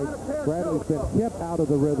excellent point. Bradley's been kept out of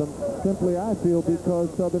the rhythm simply, I feel, because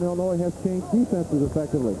Southern Illinois has changed defenses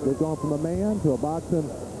effectively. They've gone from a man to a box and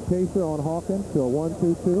chaser on Hawkins to a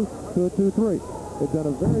 1-2-2 to a 2-3. They've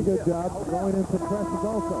done a very good job throwing in some presses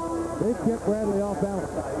also. They've kept Bradley off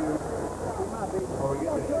balance.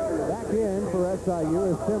 Back in for SIU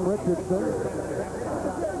is Tim Richardson.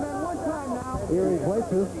 He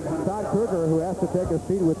replaces Todd Kruger, who has to take a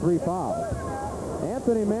seat with 3 fouls.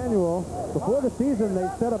 Anthony Manuel, before the season, they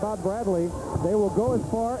said about Bradley, they will go as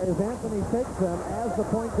far as Anthony takes them as the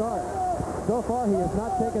point guard. So far, he has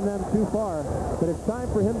not taken them too far, but it's time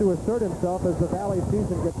for him to assert himself as the Valley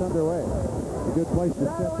season gets underway. A good place to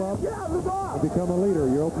step up and become a leader,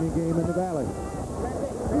 your opening game in the Valley.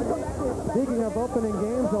 Speaking of opening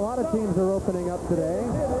games, a lot of teams are opening up today.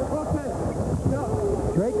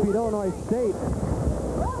 Drake beat Illinois State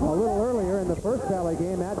a little earlier in the first Valley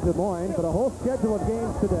game at Des Moines, but a whole schedule of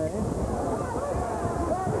games today.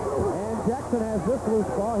 And Jackson has this loose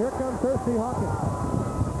ball. Here comes Hersey Hawkins.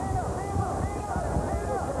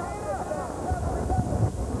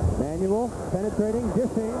 Manuel penetrating,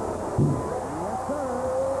 dishing. Yes, sir.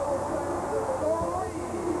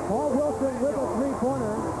 Paul Wilson with a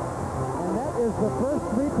three-pointer. And that is the first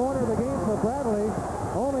three-pointer of the game for Bradley.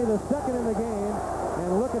 Only the second in the game.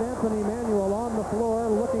 And look at Anthony Manuel on the floor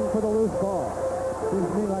looking for the loose ball. Seems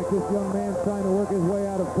to me like this young man's trying to work his way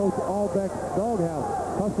out of Coach Albeck's doghouse.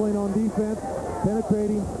 Hustling on defense,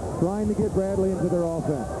 penetrating, trying to get Bradley into their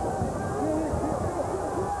offense.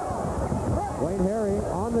 Wayne Harry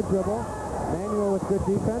on the dribble. Manuel with good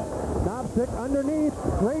defense. Knobstick underneath.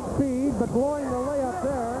 Great speed, but blowing the layup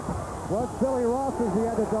there was Billy Ross as he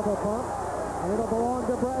had to double pump. And it'll belong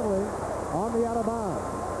to Bradley on the out of bounds.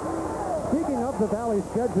 Speaking of the Valley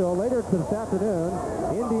schedule, later this afternoon,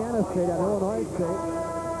 Indiana State and Illinois State.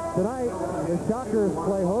 Tonight, the Shockers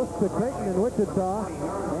play host to Creighton in Wichita,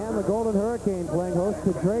 and the Golden Hurricane playing host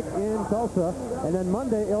to Drake in Tulsa. And then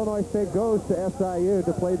Monday, Illinois State goes to SIU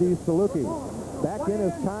to play the Salukis. Back in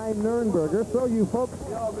is Ty Nernberger. So you folks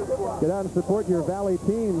get out and support your Valley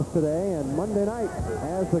teams today. And Monday night,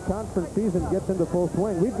 as the conference season gets into full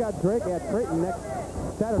swing, we've got Drake at Creighton next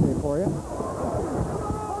Saturday for you.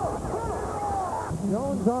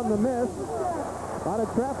 Jones on the miss. A lot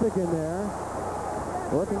of traffic in there.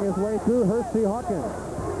 Working his way through Hersey Hawkins.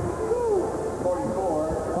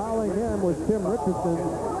 44. Fouling him was Tim Richardson.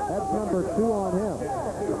 That's number 2 on him.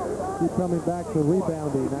 Keep coming back to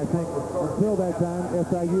rebounding. I think until that time,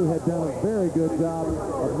 SIU had done a very good job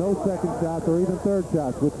of no second shots or even third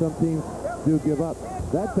shots, which some teams do give up.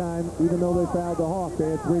 That time, even though they fouled the Hawk, they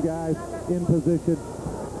had 3 guys in position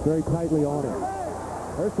very tightly on him.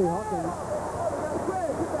 Hersey Hawkins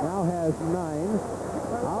now has 9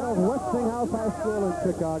 out of Westinghouse High School in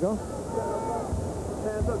Chicago.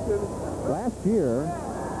 Last year,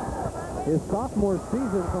 his sophomore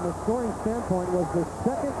season from a scoring standpoint was the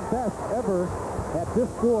second best ever at this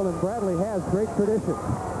school, and Bradley has great tradition.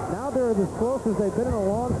 Now they're as close as they've been in a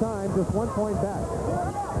long time, just 1 point back.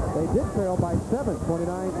 They did trail by 7,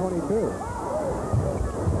 29-22.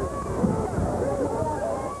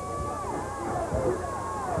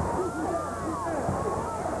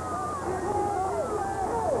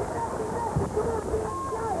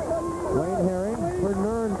 Wayne Herring for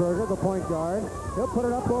Nernberger, the point guard. He'll put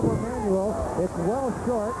it up over Manuel. It's well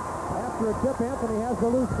short. After a tip, Anthony has the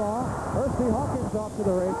loose ball. Hersey Hawkins off to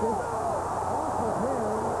the races. Off of him.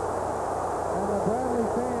 And the Bradley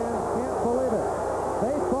fans can't believe it.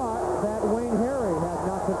 They thought that Wayne Herring had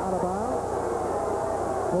knocked it out of bounds.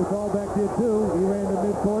 Coach Albeck did too. He ran to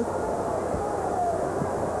midcourt.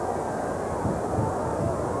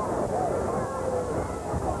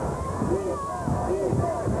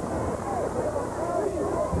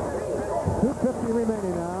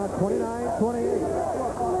 Remaining now, 29-28.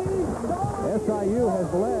 SIU has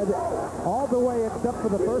led all the way except for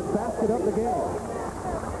the first basket of the game.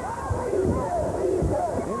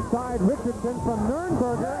 Inside Richardson from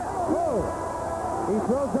Nernberger. Oh! He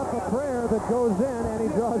throws up a prayer that goes in, and he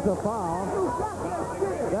draws a foul.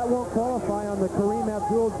 That won't qualify on the Kareem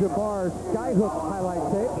Abdul-Jabbar skyhook highlight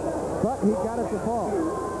tape, but he got it to fall.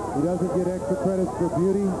 He doesn't get extra credits for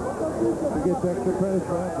beauty. He gets extra credits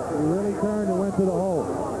for effort. He really turned and went to the hole.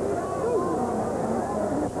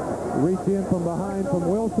 Reach in from behind from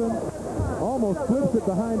Wilson. Almost flips it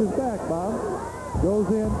behind his back, Bob.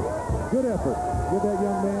 Goes in. Good effort. Give that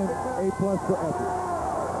young man A+ for effort.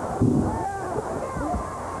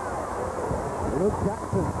 Luke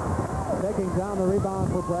Jackson taking down the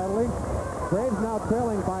rebound for Bradley. Braves now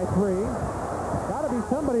trailing by 3. Got to be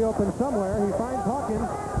somebody open somewhere. He finds Hawkins.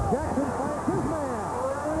 Jackson finds his man.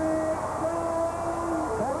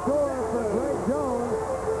 Backdoor for Greg Jones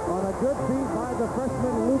on a good beat by the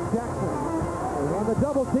freshman Luke Jackson. On the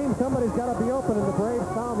double team, somebody's got to be open, and the Braves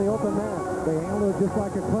found the open man. They handled it just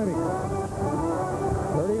like a clinic.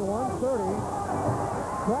 31-30.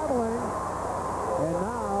 Traveling. And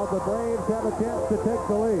now the Braves have a chance to take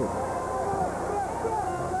the lead.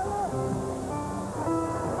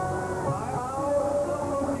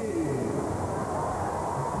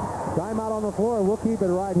 Timeout on the floor. We'll keep it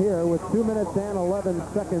right here with 2 minutes and 11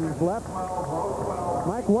 seconds left.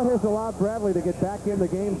 Mike, what has allowed Bradley to get back in the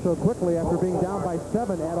game so quickly after being down by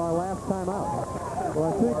 7 at our last timeout? Well,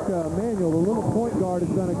 I think Manuel, the little point guard, has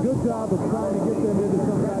done a good job of trying to get them into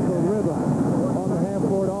some type of rhythm on the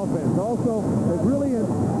half-court offense. Also, they've really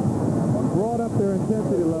brought up their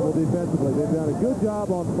intensity level defensively. They've done a good job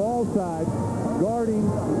on ball side guarding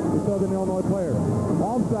the Southern Illinois players.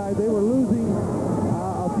 Offside, they were losing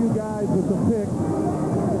a few guys with some picks,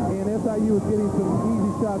 and SIU was getting some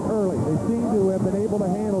easy shots early. They seem to have been able to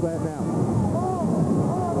handle that now.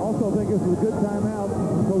 Also think this is a good timeout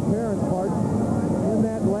on Coach Herron's part. In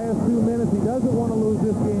that last 2 minutes, he doesn't want to lose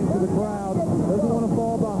this game to the crowd, doesn't want to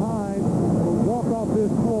fall behind, walk off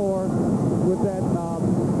this floor with that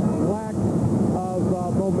lack of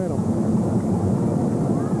momentum.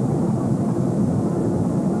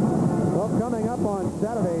 Well, coming up on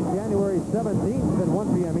Saturday, January 17th at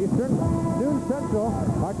 1 p.m. Eastern, noon Central,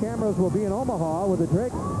 our cameras will be in Omaha with the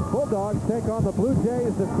Drake Bulldogs take on the Blue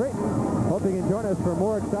Jays of Creighton. Hope you can join us for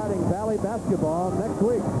more exciting Valley basketball next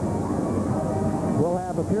week. We'll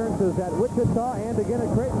have appearances at Wichita and again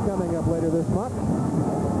at Creighton coming up later this month.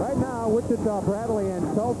 Right now, Wichita, Bradley, and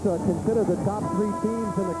Tulsa consider the top 3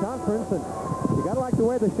 teams in the conference, and you got to like the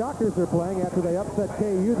way the Shockers are playing after they upset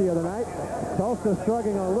KU the other night. Tulsa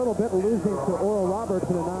struggling a little bit, losing to Oral Roberts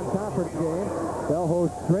in a non-conference game. They'll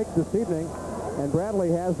host Drake this evening, and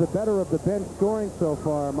Bradley has the better of the bench scoring so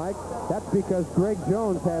far, Mike. That's because Greg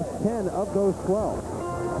Jones has 10 of those 12.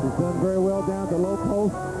 He's done very well down the low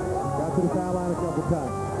post. Got to the foul line a couple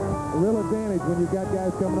times. A real advantage when you've got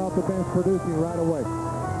guys coming off the bench producing right away.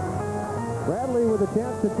 Bradley with a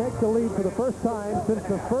chance to take the lead for the first time since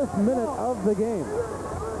the first minute of the game.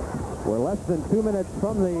 We're less than 2 minutes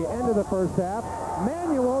from the end of the first half.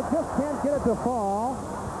 Manuel just can't get it to fall.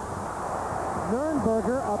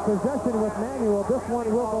 Nurnberger, a possession with Manuel. This one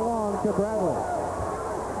will belong to Bradley.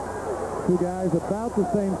 Two guys about the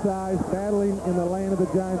same size battling in the lane of the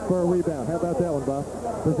Giants for a rebound. How about that one, Bob?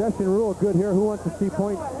 Possession rule good here. Who wants to see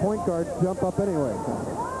point guards jump up anyway?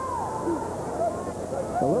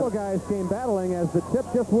 The little guys came battling as the tip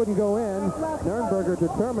just wouldn't go in. Nurnberger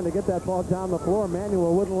determined to get that ball down the floor.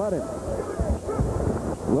 Manuel wouldn't let him.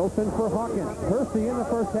 Wilson for Hawkins. Percy in the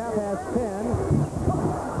first half has 10.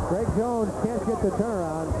 Greg Jones can't get the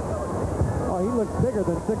turnaround. Oh, he looks bigger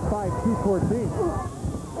than 6'5", 214.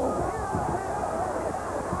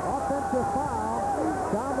 Offensive foul.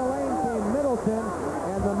 Down the lane came Middleton,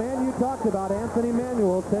 and the man you talked about, Anthony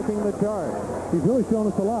Manuel, taking the charge. He's really shown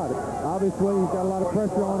us a lot. Obviously, he's got a lot of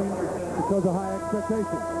pressure on him because of high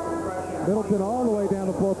expectations. Middleton all the way down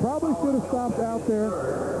the floor. Probably should have stopped out there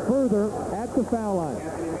further at the foul line.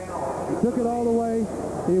 He took it all the way.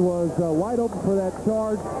 He was wide open for that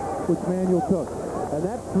charge, which Manuel took. And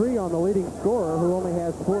that's 3 on the leading scorer, who only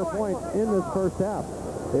has 4 points in this first half.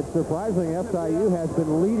 It's surprising SIU has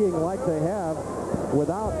been leading like they have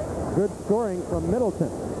without good scoring from Middleton.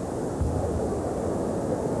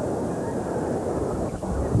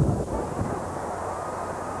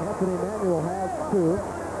 Anthony Manuel has 2.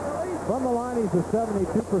 From the line, he's a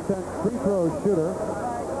 72% free throw shooter.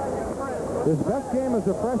 His best game as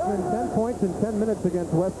a freshman, 10 points in 10 minutes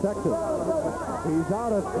against West Texas. He's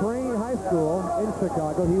out of Crane High School in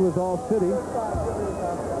Chicago. He was all city.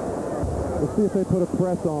 Let's see if they put a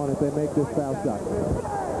press on if they make this foul shot.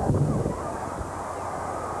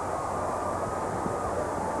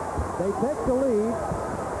 They take the lead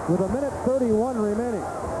with 1:31 remaining.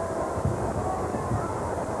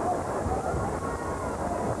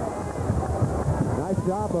 Nice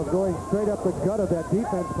job of going straight up the gut of that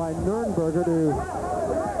defense by Nurnberger to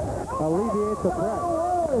alleviate the press.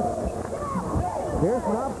 Here's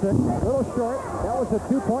Knobsick, a little short. That was a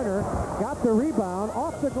 2-pointer. Got the rebound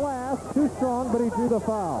off the glass. Too strong, but he drew the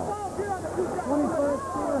foul.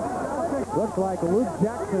 Looks like Luke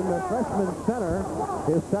Jackson, the freshman center,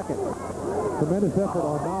 his second. Tremendous effort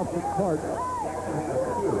on Knobsick's part.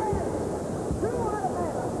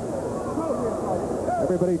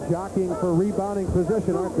 Everybody jockeying for rebounding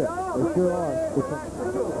position, aren't they? They sure are.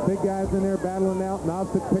 Big guys in there battling out.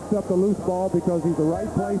 Knobsick picks up the loose ball because he's the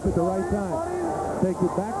right place at the right time. Takes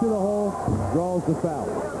it back to the hole, draws the foul.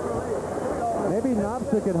 Maybe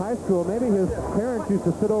Knobsick in high school, maybe his parents used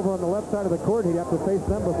to sit over on the left side of the court. He'd have to face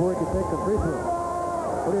them before he could take the free throw.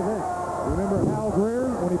 What do you think? Remember Hal Greer?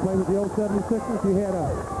 when he played with the old 76ers, he had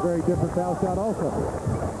a very different foul shot also.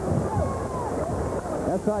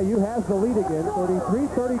 SIU has the lead again,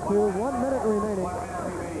 33-32, 1 minute remaining.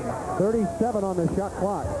 37 on the shot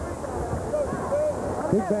clock.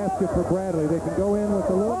 Big basket for Bradley. They can go in with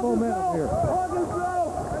a little momentum here.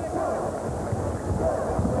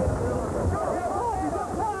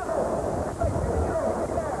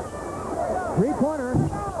 Three-pointer,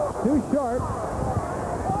 too short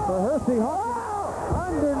for Hersey Hawkins.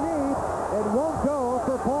 Underneath, it won't go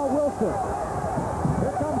for Paul Wilson.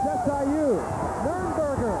 Here comes SIU.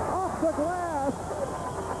 Nurnberger off the glass.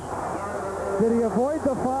 Did he avoid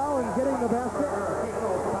the foul in getting the basket?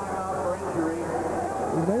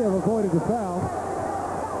 He may have avoided the foul.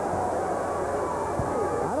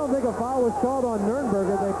 I don't think a foul was called on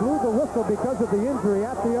Nurnberger. They blew the whistle because of the injury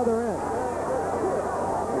at the other end.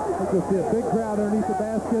 You can see a big crowd underneath the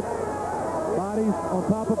basket. Bodies on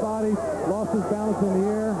top of bodies. Lost his balance in the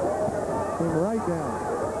air. Came right down.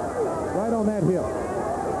 Right on that hip.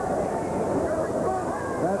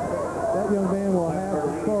 That young man will have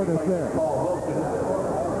some soreness there. Paul Wilson,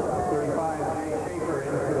 35, Jay Schaefer in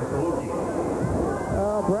for the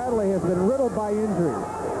Salukis. Bradley has been riddled by injuries.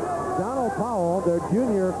 Donald Powell, their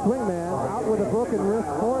junior swingman, out with a broken wrist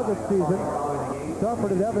for the season.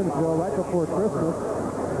 Suffered at Evansville right before Christmas.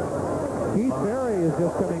 Keith Berry is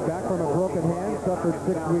just coming back from a broken hand, suffered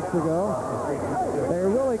 6 weeks ago. They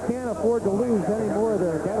really can't afford to lose any more of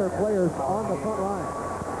their better players on the front line.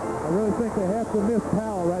 I really think they have to miss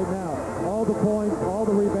Powell right now. All the points, all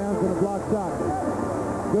the rebounds, and the block shot.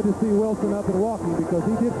 Good to see Wilson up and walking because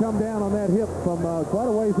he did come down on that hip from quite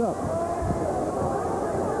a ways up.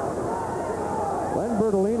 Len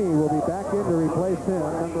Bertolini will be back in to replace him,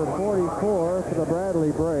 number 44 for the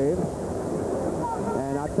Bradley Braves.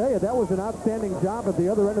 And I tell you, that was an outstanding job at the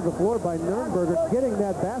other end of the floor by Nurnberger, getting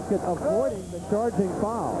that basket, avoiding the charging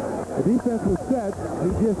foul. The defense was set.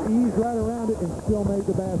 He just eased right around it and still made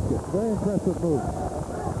the basket. Very impressive move.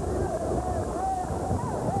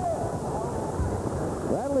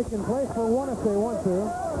 Bradley can play for one if they want to.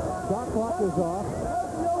 Shot clock is off.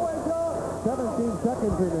 17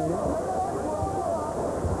 seconds remaining.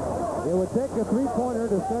 It would take a three-pointer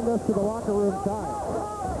to send us to the locker room tie.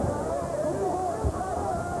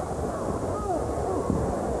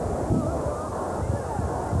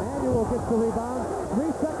 Manuel gets the rebound.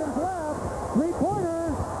 3 seconds left.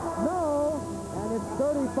 Three-pointer. No. And it's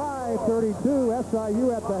 35-32.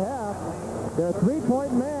 SIU at the half. Their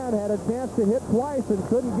three-point man had a chance to hit twice and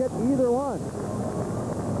couldn't get either one.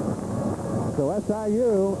 So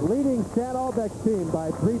SIU leading Stan Albeck's team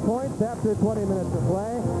by 3 points after 20 minutes of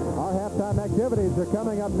play. Our halftime activities are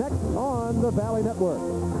coming up next on the Valley Network.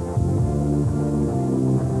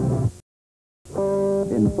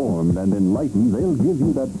 Informed and enlightened, they'll give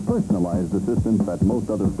you that personalized assistance that most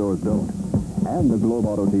other stores don't. And the Globe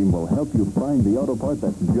Auto team will help you find the auto part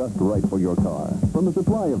that's just right for your car. From a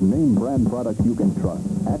supply of name brand products you can trust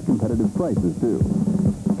at competitive prices, too.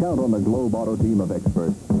 Count on the Globe Auto team of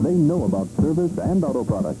experts. They know about service and auto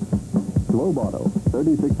products. Globe Auto,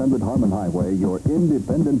 3600 Harmon Highway, your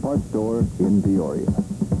independent parts store in Peoria.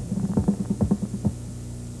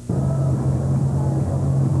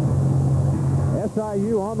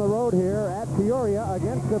 SIU on the road here at Peoria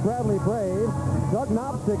against the Bradley Braves. Doug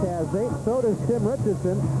Knopsick has 8, so does Tim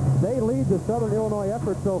Richardson. They lead the Southern Illinois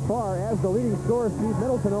effort so far, as the leading scorer, Steve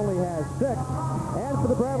Middleton, only has 6. And for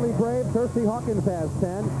the Bradley Braves, Hersey Hawkins has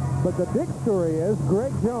 10. But the big story is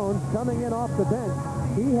Greg Jones coming in off the bench.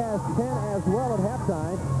 He has 10 as well at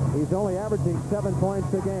halftime. He's only averaging 7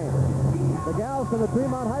 points a game. The gals from the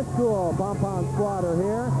Fremont High School Pom-Pom squad are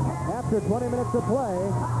here. After 20 minutes of play,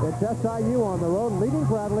 it's SIU on the road, leading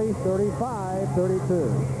Bradley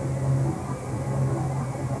 35-32.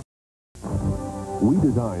 We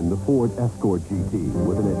designed the Ford Escort GT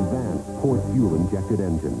with an advanced port fuel-injected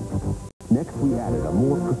engine. Next, we added a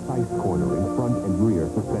more precise corner in front and rear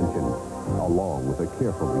suspension, along with a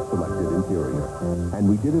carefully selected interior. And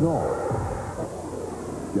we did it all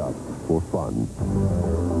just for fun.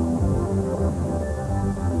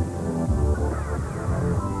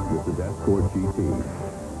 This is Escort GT.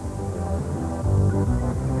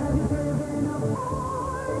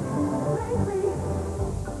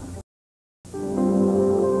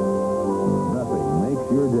 Nothing makes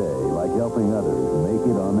your day like helping others make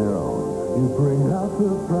it on their own. You bring out the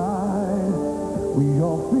pride we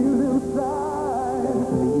all feel inside. It's going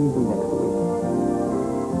to be easy next week.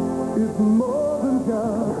 It's more than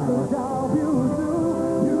just the job you do.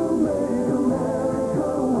 You make America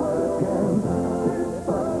work, and it's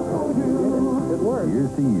fun for you. It works.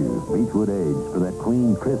 Here's to use Beechwood Age for that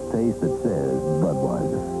clean, crisp taste that says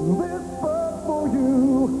Budweiser. This fun for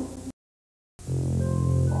you.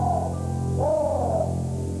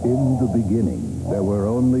 the beginning, there were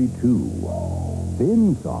only two.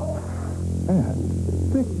 Thin socks and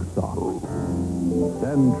thick socks.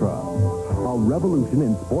 Sentra, a revolution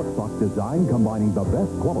in sports sock design combining the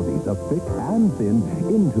best qualities of thick and thin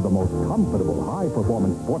into the most comfortable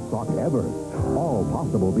high-performance sports sock ever. All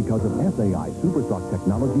possible because of SAI Super Sock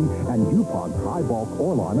technology and DuPont's high-bulk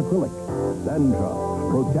Orlon acrylic. Sentra,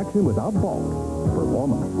 protection without bulk,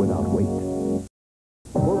 performance without weight.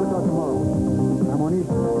 Bogota tomorrow. I'm on East.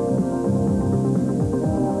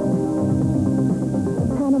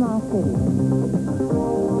 Panama City.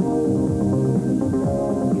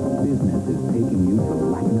 Business is taking you to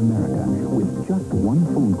Latin America. With just one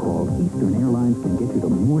phone call, Eastern Airlines can get you to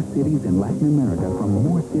more cities in Latin America from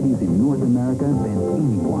more cities in North America than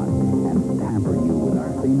anyone, and pamper you with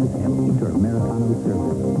our famous El Interamericano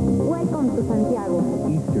service. Welcome to Santiago.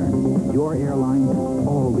 Eastern, your airline,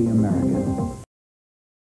 all the Americas.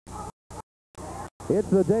 It's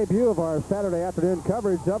the debut of our Saturday afternoon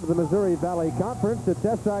coverage of the Missouri Valley Conference. It's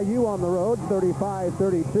SIU on the road,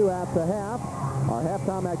 35-32 at the half. Our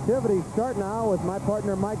halftime activities start now with my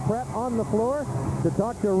partner Mike Pratt on the floor to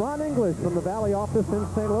talk to Ron English from the Valley office in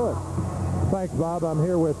St. Louis. Thanks, Bob. I'm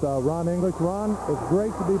here with Ron English. Ron, it's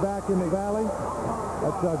great to be back in the Valley.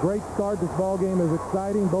 That's a great start. This ball game is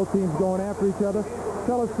exciting. Both teams going after each other.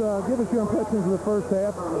 Tell us, give us your impressions of the first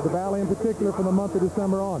half, the Valley in particular, from the month of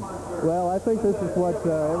December on. Well, I think this is what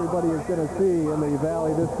everybody is going to see in the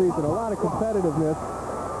Valley this season. A lot of competitiveness.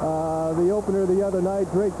 The opener the other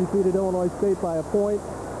night, Drake defeated Illinois State by a point.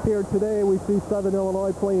 Here today, we see Southern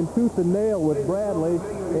Illinois playing tooth and nail with Bradley.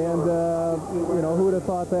 And, you know, who would have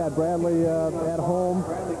thought that? Bradley at home,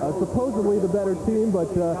 supposedly the better team,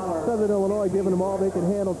 but Southern Illinois giving them all they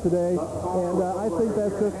can handle today. And I think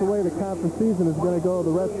that's just the way the conference season is going to go the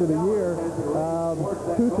rest of the year.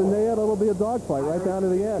 Tooth and nail, it'll be a dogfight right down to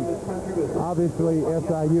the end. Obviously,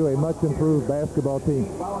 SIU, a much improved basketball team.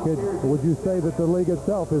 Would you say that the league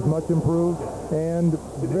itself is much improved and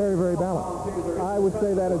very, very balanced? I would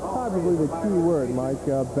say that is probably the key word, Mike,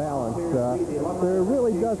 balanced. There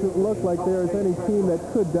really doesn't look like there's any team that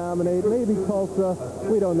could dominate. Maybe Tulsa,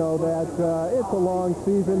 we don't know that. It's a long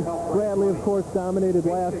season. Bradley, of course, dominated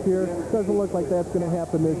last year. Doesn't look like that's going to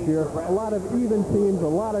happen this year. A lot of even teams, a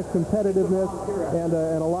lot of competitiveness, and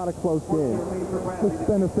a lot of close games. Let's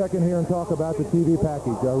spend a second here and talk about the TV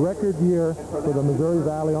package. A record year for the Missouri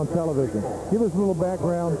Valley on television. Give us a little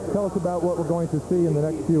background. Tell us about what we're going to see in the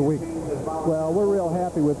next few weeks. Well, we're real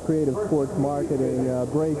happy with Creative Sports Marketing.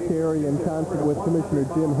 Bray Terry, in concert with Commissioner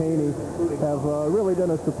Jim Haney, have really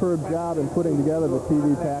done a superb job in putting together the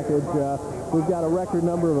TV package. We've got a record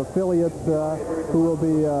number of affiliates who will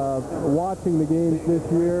be watching the games this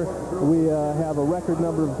year. We have a record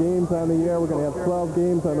number of games on the air. We're going to have 12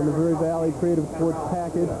 games on the Missouri Valley Creative Sports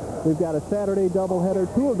package. We've got a Saturday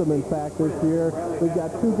doubleheader, 2 of them, in fact, this year. We've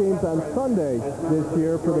got 2 games on Sunday this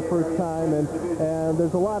year for the first time, and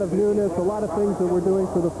there's a lot of newness, a lot of things that we're doing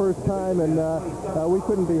for the first time, and we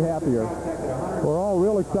couldn't be happier. We're all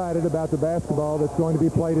real excited about the basketball that's going to be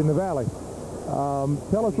played in the Valley.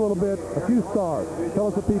 Tell us a little bit, a few stars. Tell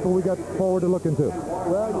us the people we got forward to looking to.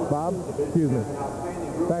 Well, Bob, excuse me.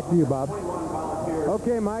 Back to you, Bob.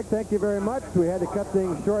 Okay, Mike, thank you very much. We had to cut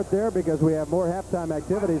things short there because we have more halftime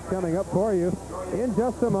activities coming up for you. In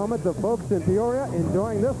just a moment, the folks in Peoria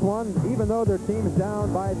enjoying this one, even though their team's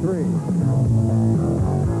down by 3.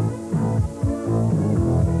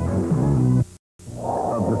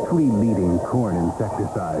 Of the 3 leading corn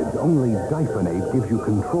insecticides, only Diphenate gives you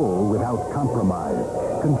control without compromise.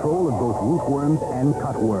 Control of both rootworms and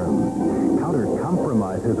cutworms. Counter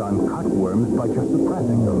compromises on cutworms by just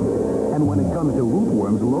suppressing them. And when it comes to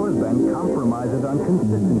rootworms, Lorsban compromises on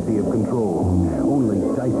consistency of control. Only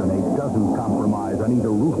Diphenate doesn't compromise on either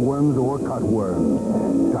rootworms or cutworms.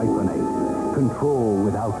 Diphenate. Control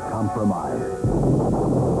without compromise.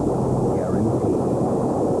 Guaranteed.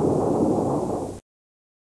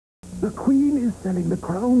 The Queen is selling the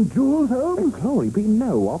crown jewels, Holmes? Glory be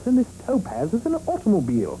no, Austin. This Topaz is an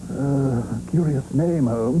automobile. Curious name,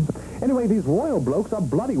 Holmes. Anyway, these royal blokes are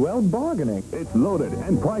bloody well bargaining. It's loaded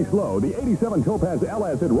and priced low. The 87 Topaz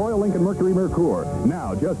LS at Royal Lincoln Mercury Mercure.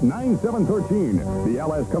 Now, just $9,713. The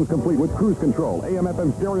LS comes complete with cruise control,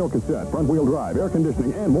 AM/FM stereo cassette, front-wheel drive, air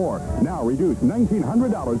conditioning, and more. Now reduced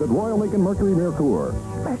 $1,900 at Royal Lincoln Mercury Mercure.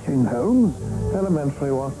 Smashing, Holmes.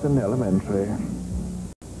 Elementary, Watson, elementary.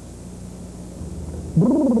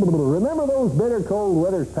 Remember those bitter cold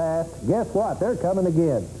winters past? Guess what? They're coming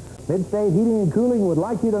again. Midstate Heating and Cooling would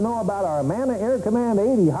like you to know about our Amana Air Command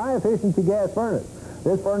 80 high-efficiency gas furnace.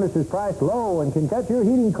 This furnace is priced low and can cut your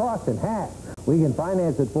heating costs in half. We can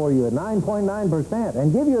finance it for you at 9.9%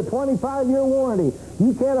 and give you a 25-year warranty.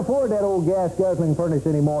 You can't afford that old gas-guzzling furnace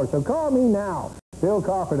anymore, so call me now. Phil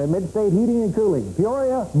Coffin at Mid-State Heating and Cooling,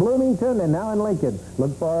 Peoria, Bloomington, and now in Lincoln.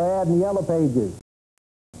 Look for our ad in the Yellow Pages.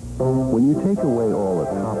 When you take away all the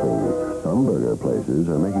toppings, some burger places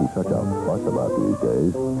are making such a fuss about these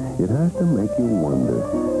days, it has to make you wonder,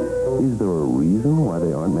 is there a reason why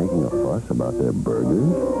they aren't making a fuss about their burgers?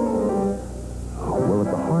 Well,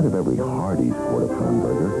 at the heart of every Hardee's quarter-pound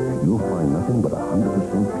burger, you'll find nothing but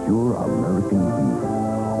 100% pure American beef,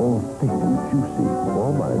 all thick and juicy,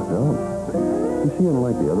 all by itself. You see,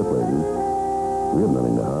 unlike the other places, we have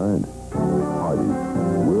nothing to hide. Hardee's,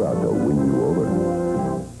 we're out to win you over.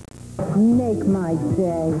 Make my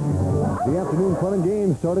day. The afternoon fun and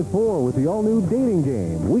games start at 4 with the all-new Dating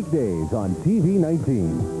Game, weekdays on TV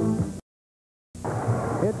 19.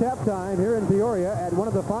 It's halftime here in Peoria at one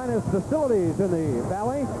of the finest facilities in the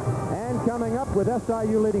valley. And coming up with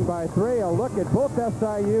SIU leading by 3, a look at both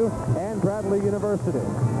SIU and Bradley University.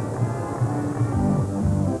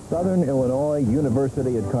 Southern Illinois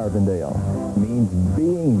University at Carbondale means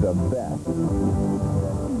being the best.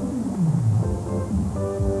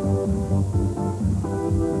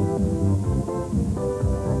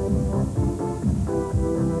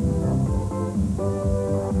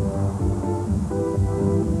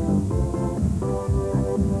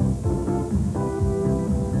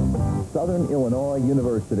 Southern Illinois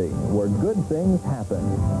University, where good things happen.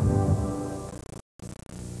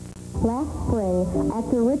 Last spring,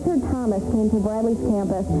 actor Richard Thomas came to Bradley's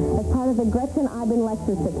campus as part of the Gretchen Ibin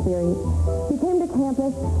Lectureship series. He came to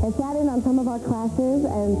campus and sat in on some of our classes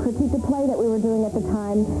and critiqued the play that we were doing at the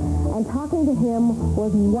time, and talking to him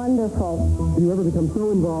was wonderful. You ever become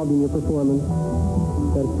so involved in your performance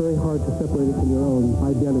that it's very hard to separate it from your own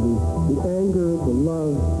identity. The anger, the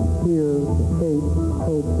love, the fear, the hate,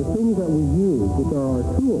 hope, the things that we use, which are our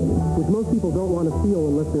tools, which most people don't want to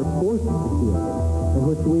feel unless they're forced to feel, and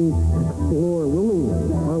which we explore willingly,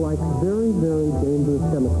 are like very, very dangerous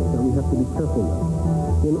chemicals that we have to be careful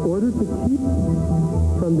with. In order to keep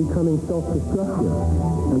from becoming self-destructive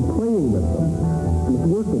and playing with them,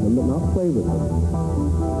 and work with them, but not play with them,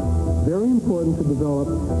 very important to develop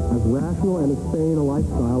as rational and as sane a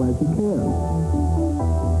lifestyle as you can.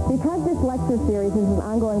 Because this lecture series is an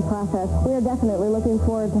ongoing process, we are definitely looking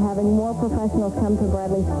forward to having more professionals come to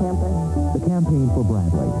Bradley's campus. The campaign for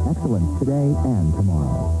Bradley. Excellence today and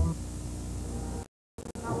tomorrow.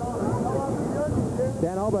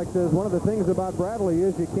 Dan Albeck says one of the things about Bradley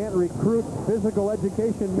is you can't recruit physical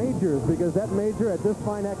education majors because that major at this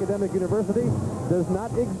fine academic university does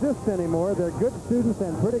not exist anymore. They're good students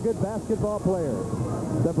and pretty good basketball players.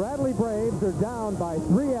 The Bradley Braves are down by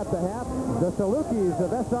 3 at the half. The Salukis of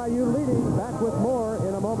SIU leading. Back with more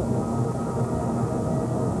in a moment.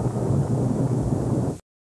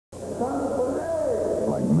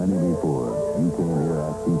 Like many before, you came here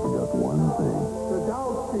asking for just one thing.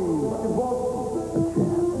 A chance.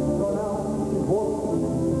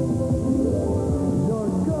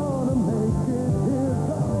 You're gonna make it here,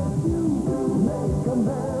 don't you? Make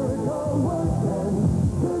America work and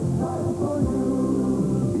this fight for you.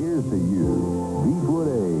 Here's to you. Beechwood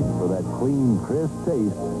Age for that clean, crisp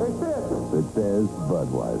taste that says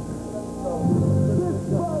Budweiser. This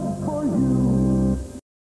fight for you.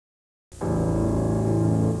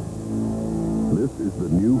 This is the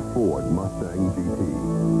new Ford Mustang GT.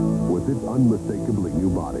 With its unmistakably new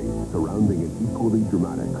body, surrounding an equally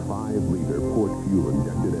dramatic 5-liter port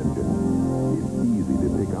fuel-injected engine, it's easy to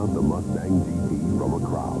pick out the Mustang GT from a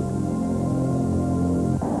crowd.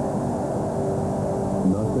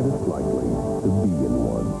 Not that it's likely to be in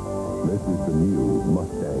one. This is the new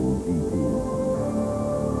Mustang GT.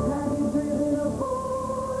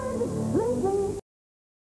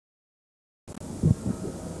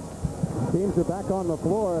 Teams are back on the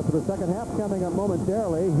floor for the second half coming up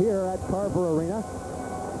momentarily here at Carver Arena.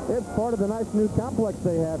 It's part of the nice new complex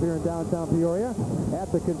they have here in downtown Peoria at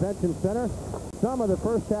the Convention Center. Some of the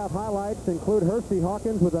first half highlights include Hersey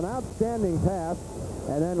Hawkins with an outstanding pass,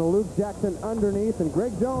 and then Luke Jackson underneath, and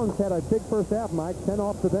Greg Jones had a big first half, Mike, 10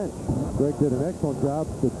 off the bench. Greg did an excellent job.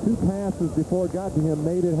 The 2 passes before it got to him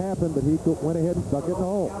made it happen, but he went ahead and stuck it in the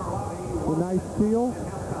hole. A nice steal.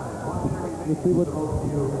 You see what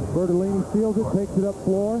Bertolini steals it, takes it up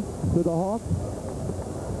floor to the Hawks.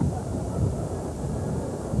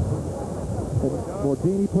 And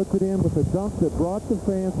Mortini puts it in with a dunk that brought the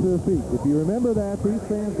fans to their feet. If you remember that, these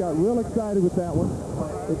fans got real excited with that one.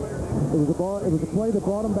 It was a play that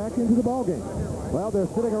brought them back into the ball game. Well, they're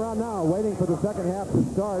sitting around now waiting for the second half to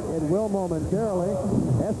start. It will momentarily.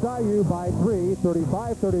 SIU by 3,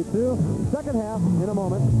 35-32. Second half in a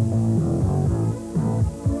moment.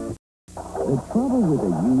 The trouble with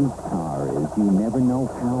a used car is you never know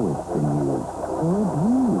how it's been used or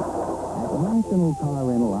abused. At National Car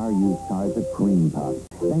Rental, our used cars are cream puffs.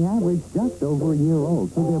 They average just over a year old,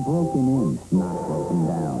 so they're broken in, not broken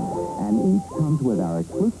down. And each comes with our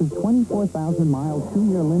exclusive 24,000-mile,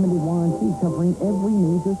 2-year limited warranty covering every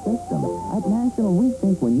major system. At National, we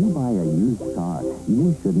think when you buy a used car,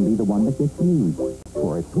 you shouldn't be the one that gets used.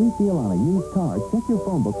 For a sweet deal on a used car, check your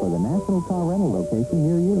phone book for the National Car Rental location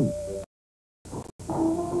near you.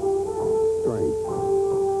 Strength.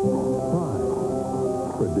 Pride.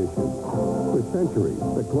 Tradition. For centuries,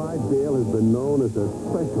 the Clydesdale has been known as a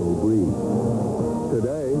special breed.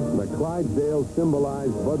 Today, the Clydesdale symbolize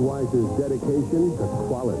Budweiser's dedication to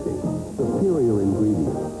quality, superior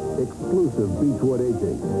ingredients, exclusive beechwood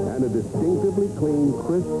aging, and a distinctively clean,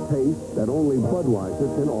 crisp taste that only Budweiser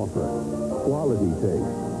can offer. Quality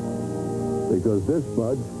taste. Because this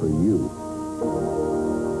Bud's for you.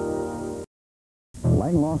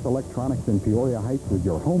 Langloss Electronics in Peoria Heights is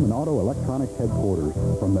your home and auto electronics headquarters.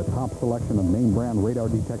 From the top selection of name brand radar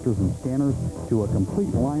detectors and scanners to a complete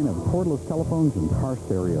line of cordless telephones and car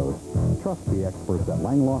stereos. Trust the experts at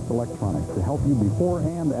Langloss Electronics to help you before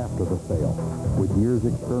and after the sale. With years'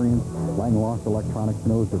 experience, Langloss Electronics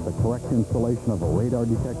knows that the correct installation of a radar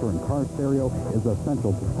detector and car stereo is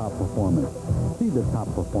essential to top performance. See the top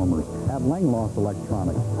performers at Langloss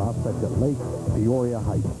Electronics, Prospect at Lake, Peoria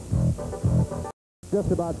Heights. Just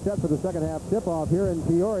about set for the second half tip-off here in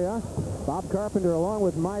Peoria. Bob Carpenter along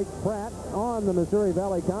with Mike Pratt on the Missouri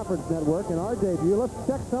Valley Conference Network. In our debut, let's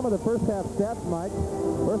check some of the first half stats, Mike.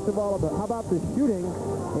 First of all, how about the shooting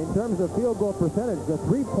in terms of field goal percentage? The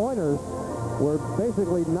three-pointers were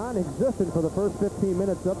basically non-existent for the first 15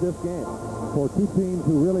 minutes of this game. For two teams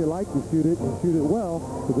who really like to shoot it and shoot it well,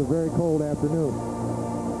 it's a very cold afternoon.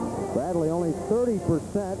 Bradley only 30%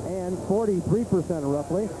 and 43%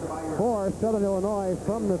 roughly for Southern Illinois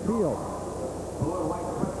from the field.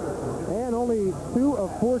 And only 2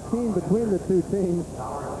 of 14 between the two teams.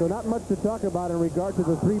 So not much to talk about in regard to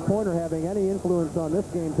the three-pointer having any influence on this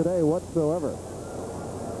game today whatsoever.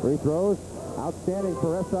 Free throws, outstanding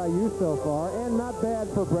for SIU so far, and not bad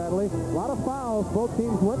for Bradley. A lot of fouls. Both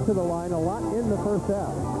teams went to the line a lot in the first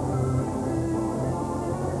half.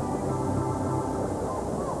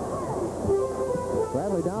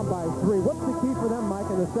 Bradley down by 3. What's the key for them, Mike,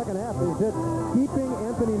 in the second half? Is it keeping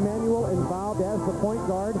Anthony Manuel involved as the point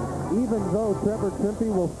guard, even though Trevor Trimpe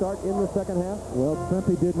will start in the second half? Well,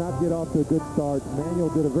 Trimpe did not get off to a good start. Manuel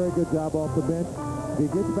did a very good job off the bench. If he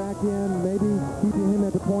gets back in, maybe keeping him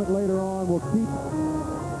at the point later on will keep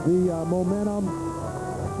the momentum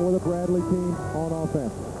for the Bradley team on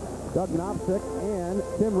offense. Doug Knopsick and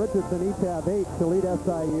Tim Richardson each have 8 to lead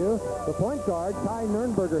SIU. The point guard, Ty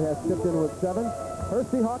Nernberger, has chipped in with 7.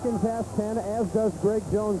 Hersey Hawkins has 10, as does Greg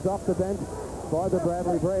Jones off the bench for the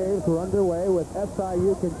Bradley Braves. We're underway with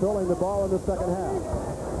SIU controlling the ball in the second half.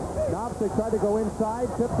 Knopsick tried to go inside,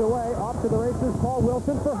 tipped away, off to the races. Paul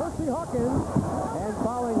Wilson for Hersey Hawkins. And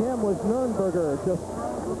fouling him was Nernberger, just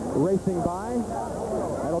racing by.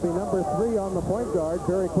 That'll be number 3 on the point guard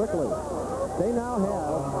very quickly. They now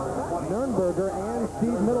have Nernberger and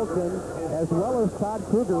Steve Middleton, as well as Todd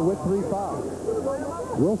Kruger with 3 fouls.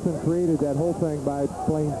 Wilson created that whole thing by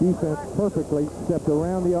playing defense perfectly, stepped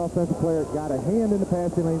around the offensive player, got a hand in the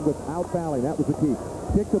passing lane without fouling. That was the key.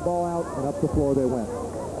 Kicked the ball out, and up the floor they went.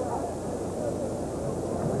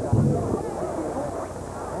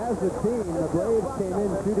 As a team, the Braves came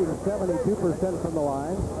in shooting 72% from the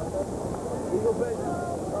line.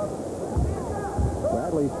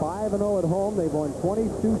 Bradley 5-0 at home. They've won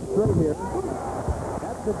 22 straight here.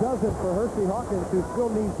 That's a dozen for Hersey Hawkins, who still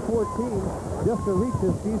needs 14 just to reach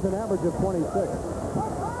his season average of 26.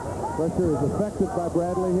 Pressure is effective by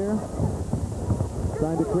Bradley here.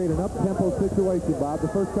 Trying to create an up-tempo situation, Bob. The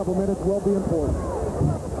first couple minutes will be important.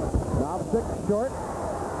 Knopsick short.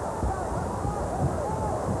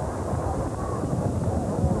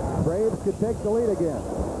 Braves could take the lead again.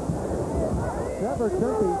 Trevor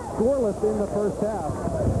Trimpe, scoreless in the first half,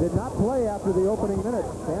 did not play after the opening minutes.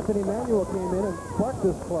 Anthony Manuel came in and sparked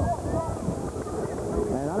this club.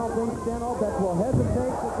 And I don't think Stan Albeck will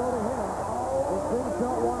hesitate to go to him if things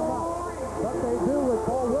don't warm up. But they do with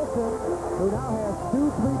Paul Wilson, who now has 2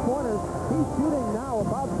 three-pointers. He's shooting now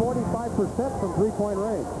about 45% from three-point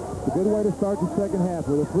range. It's a good way to start the second half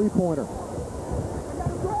with a three-pointer.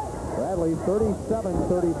 Bradley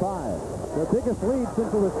 37-35. Their biggest lead since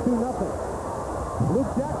it was 2-0.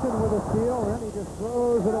 Luke Jackson with a steal, and then he just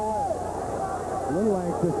throws it away. A little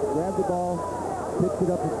anxious, grabbed the ball, pitched it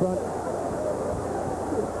up in front.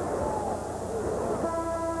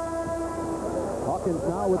 Hawkins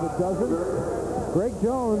now with a dozen. Greg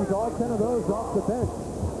Jones, all 10 of those off the bench.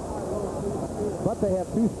 But they have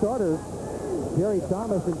two starters, Terry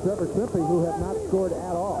Thomas and Trevor Trippy, who have not scored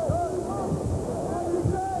at all.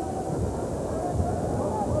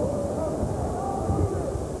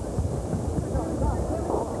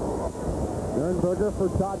 Sternberger for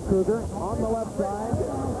Todd Kruger. On the left side,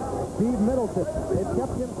 Steve Middleton. They've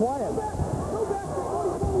kept him quiet.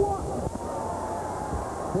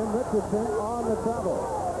 Tim Richardson on the travel.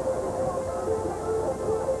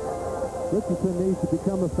 Richardson needs to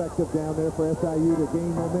become effective down there for SIU to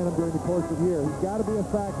gain momentum during the course of the year. He's got to be a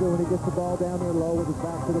factor when he gets the ball down there low with his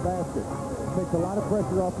back to the basket. Takes a lot of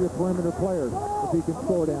pressure off your perimeter players if he can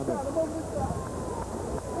score down there.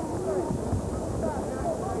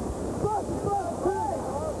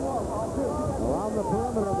 Around the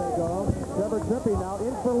perimeter they go. Trevor Trippy now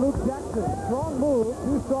in for Luke Jackson. Strong move,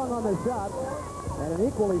 too strong on the shot, and an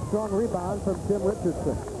equally strong rebound from Tim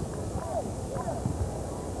Richardson.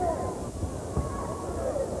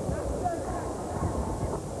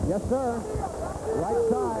 Yes, sir. Right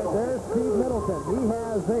side, there's Steve Middleton. He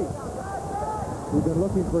has 8. We've been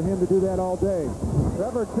looking for him to do that all day.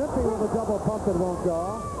 Trevor Trippy with a double pump that won't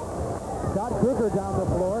go. Todd Kruger down the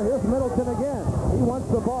floor. Here's Middleton again. He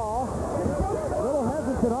wants the ball. A little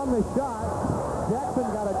hesitant on the shot.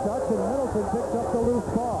 Jackson got a touch, and Middleton picks up the loose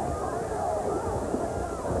ball.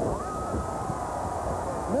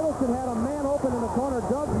 Middleton had a man open in the corner,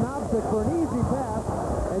 Doug Knobsick, for an easy pass,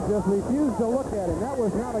 and just refused to look at him. That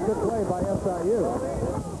was not a good play by SIU.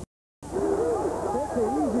 Take the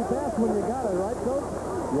easy pass when you got it, right, Coach?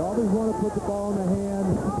 You always want to put the ball in the hand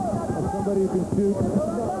of somebody who can shoot. 24,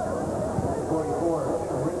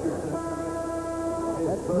 Richardson.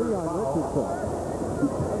 That's 3 on Richardson.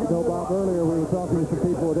 You know, Bob, earlier we were talking to some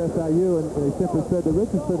people at SIU, and they simply said that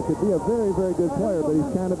Richardson could be a very, very good player, but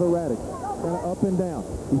he's kind of erratic. Kind of up and down.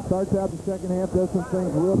 He starts out the second half, does some things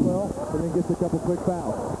real well, and then gets a couple quick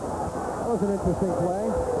fouls. That was an interesting play.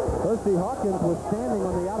 Percy Hawkins was standing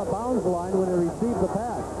on the out-of-bounds line when he received the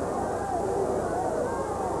pass.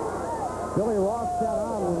 Billy Ross sat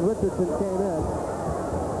on when Richardson came in.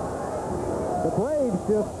 The Braves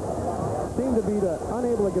just seem to be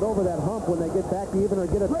unable to get over that hump when they get back even or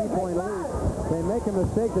get a 2-point lead. They make a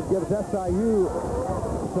mistake that gives SIU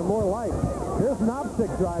some more life. Here's Knobsick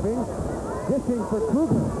driving. Dishing for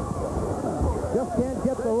Kruger. Just can't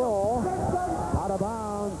get the roll. Out of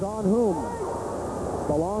bounds on whom?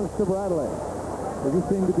 Belongs to Bradley. They just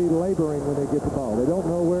seem to be laboring when they get the ball. They don't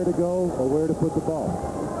know where to go or where to put the ball.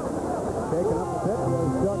 Taken up the pit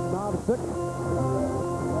was Doug Knobsick.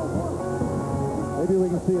 Maybe we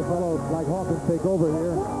can see a fellow like Hawkins take over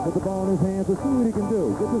here, put the ball in his hands, and see what he can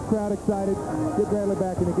do. Get this crowd excited, get Bradley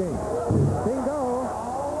back in the game. Bingo.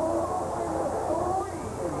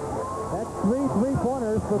 That's 3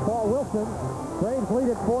 3-pointers for Paul Wilson. Braves lead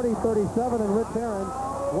at 40-37, and Rich Aaron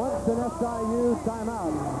wants an SIU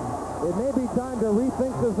timeout. It may be time to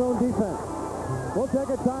rethink the zone defense. We'll take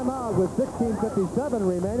a timeout with 16:57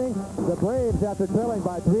 remaining. The Braves, after trailing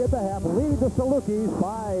by 3 at the half, lead the Salukis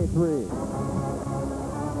by 3.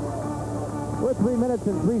 We're 3 minutes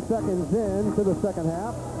and 3 seconds into the second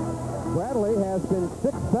half. Bradley has been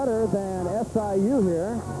 6 better than SIU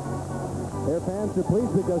here. Their fans are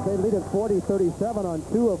pleased because they lead at 40-37 on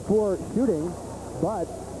 2 of 4 shooting, but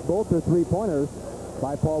both are 3-pointers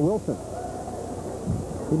by Paul Wilson.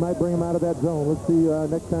 He might bring him out of that zone. Let's see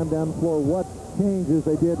next time down the floor what changes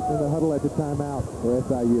they did in the huddle at the timeout for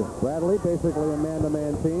SIU. Bradley, basically a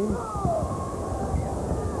man-to-man team.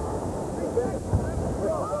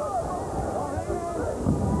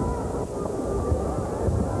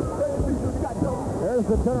 There's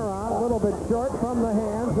the turnaround, a little bit short from the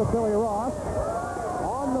hands of Billy Ross.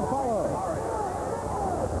 On the follow.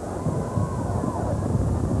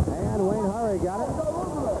 And Wayne Hurry got it.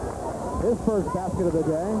 His first basket of the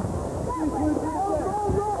day.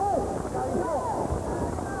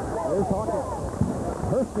 There's Hawkins.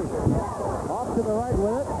 Percy off to the right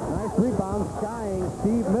with it. Nice rebound, skying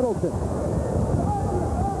Steve Middleton.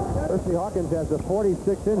 Percy Hawkins has a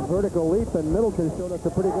 46-inch vertical leap, and Middleton showed us a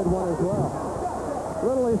pretty good one as well.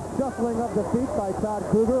 Little shuffling of the feet by Todd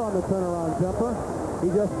Kruger on the turnaround jumper. He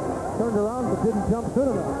just turned around but didn't jump soon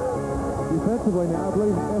enough. Defensively now, I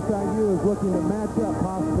believe SIU is looking to match up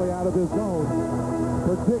possibly out of this zone,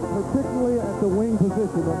 particularly at the wing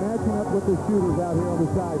position. They're matching up with the shooters out here on the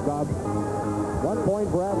side, Bob. 1-point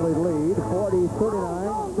Bradley lead,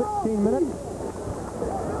 40-39, 16 minutes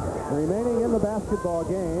remaining in the basketball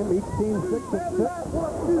game. Each team 6-6.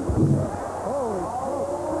 Holy smoke.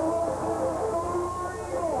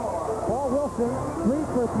 Paul Wilson, 3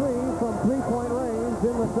 for 3 from 3-point range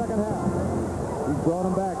in the second half. He's brought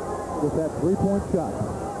him back with that three-point shot.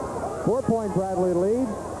 4-point Bradley lead.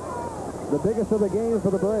 The biggest of the game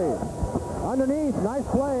for the Braves. Underneath, nice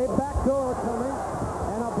play, backdoor coming,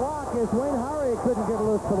 and a block as Wayne Hurry couldn't get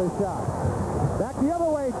loose for the shot. Back the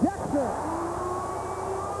other way, Jackson.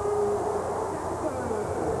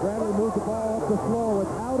 Bradley moved the ball up the floor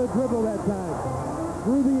without a dribble that time.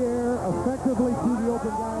 Through the air, effectively to the open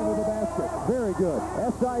guy into the basket. Very good.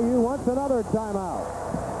 SIU wants another timeout.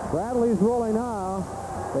 Bradley's rolling now.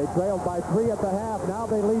 They trailed by 3 at the half. Now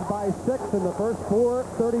they lead by 6 in the first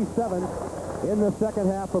 4:37 in the second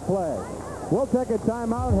half of play. We'll take a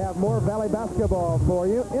timeout, have more Valley basketball for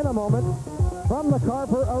you in a moment from the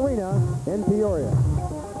Carver Arena in Peoria.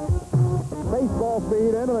 Baseball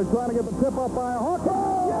speed in, and they're trying to get the tip up by a Hawk.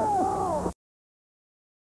 Yes!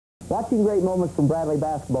 Watching great moments from Bradley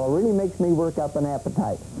basketball really makes me work up an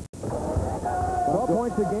appetite. 12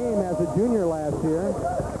 points a game as a junior last year.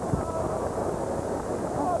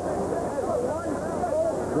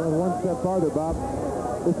 Going one step farther, Bob,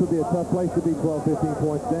 this would be a tough place to be 12, 15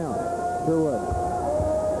 points down. Sure would.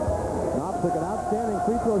 Knopf's an outstanding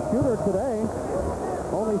free throw shooter today.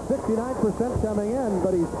 Only 69% coming in,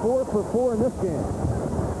 but he's 4 for 4 in this game.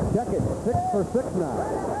 Check it, 6 for 6 now.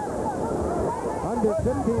 Under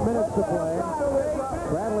 15 minutes to play.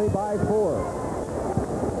 Bradley by 4.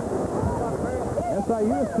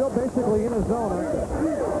 SIU is still basically in a zone, aren't they?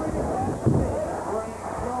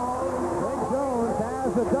 Greg Jones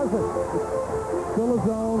has a dozen. Still a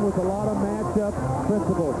zone with a lot of matchup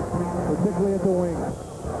principles, particularly at the wing.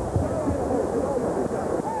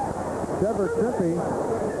 Trevor Trippy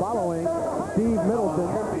following Steve Middleton,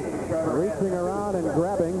 reaching around and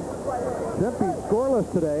grabbing. Trippy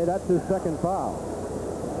scoreless today. That's his second foul.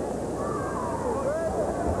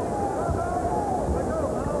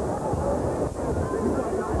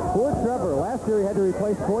 Poor Trevor. Last year he had to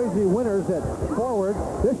replace Boise Winters at forward.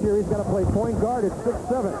 This year he's got to play point guard at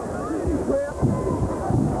 6'7".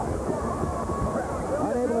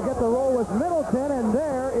 Unable to get the roll with Middleton, and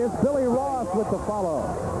there is Billy Ross with the follow.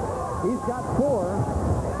 He's got 4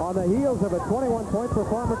 on the heels of a 21-point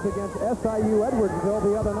performance against SIU Edwardsville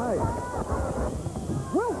the other night.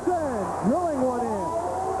 Wilson drilling one in.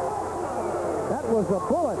 That was a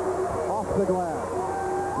bullet off the glass.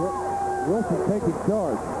 Wilson taking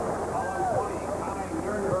charge.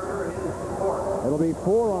 It'll be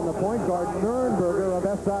 4 on the point guard, Nurnberger of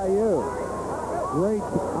SIU. Great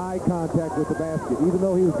eye contact with the basket. Even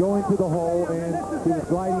though he was going to the hole and he was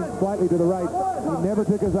sliding slightly to the right, he never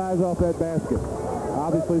took his eyes off that basket.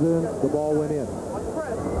 Obviously, then, the ball went in.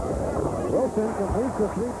 Wilson completes the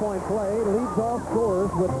three-point play, leads all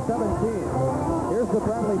scorers with 17. Here's the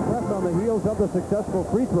Bradley press on the heels of the successful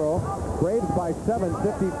free throw. Braves by 7,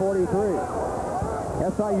 50-43.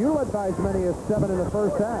 SIU led by as many as 7 in the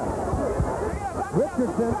first half.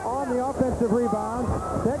 Richardson on the offensive rebound,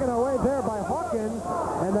 taken away there by Hawkins,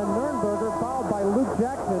 and then Nurnberger fouled by Luke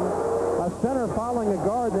Jackson, a center fouling a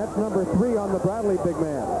guard, and that's number 3 on the Bradley big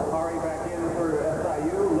man. Hurry back in for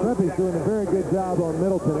SIU. Trempy's doing a very good job on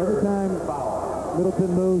Middleton. Every time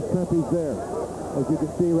Middleton moves, Trempy's there. As you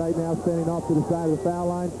can see right now, standing off to the side of the foul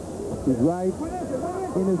line, he's right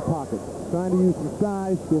in his pocket, trying to use some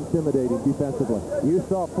size to intimidate him defensively. You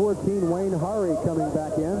saw 14 Wayne Hurry coming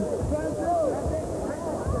back in.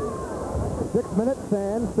 6 minutes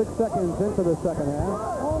and 6 seconds into the second half.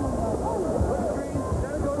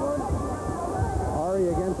 Hurry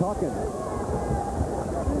against Hawkins.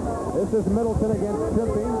 This is Middleton against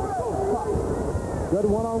Trimpy. Good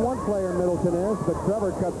one-on-one player Middleton is, but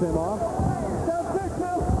Trevor cuts him off.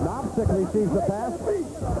 Knopsick receives the pass,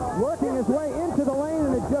 working his way into the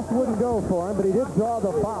lane, and it just wouldn't go for him, but he did draw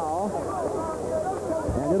the foul.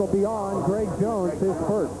 And it'll be on Greg Jones, his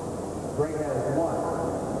first. Greg has 1.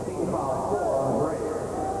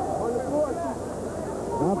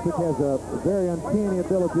 Knopsick has a very uncanny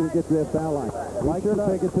ability to get to that foul line. Likes to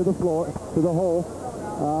take it to the floor, to the hole.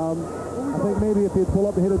 I think maybe if he'd pull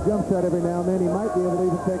up and hit a jump shot every now and then, he might be able to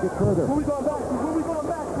even take it further. Who we going back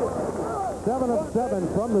to? 7 of 7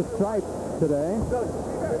 from the stripe today.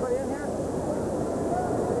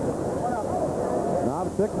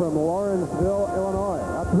 Knopsick from Lawrenceville, Illinois.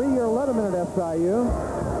 A 3-year letterman at SIU.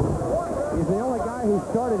 He's the only guy who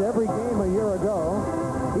started every game a year ago.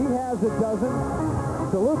 He has a dozen.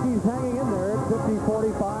 Salukis hanging in there at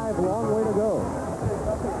 50-45. Long way to go.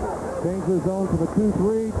 Change the zone from a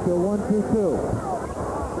 2-3 to a 1-2-2.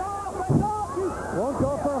 Won't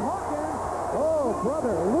go for Hawkins. Oh,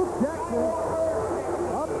 brother, Luke Jackson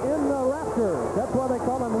up in the rafters. That's why they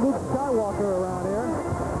call him Luke Skywalker around here.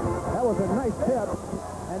 That was a nice tip.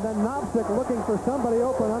 And then Knopsick looking for somebody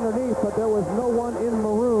open underneath, but there was no one in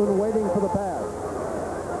maroon waiting for the pass.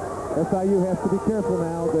 SIU has to be careful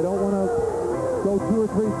now. They don't want to go 2 or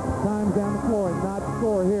 3 times down the floor and not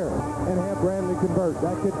score here and have Bradley convert.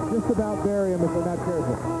 That could just about bury him if they're not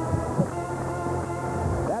careful.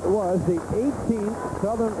 That was the 18th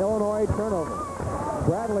Southern Illinois turnover.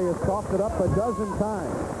 Bradley has coughed it up a dozen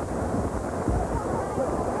times.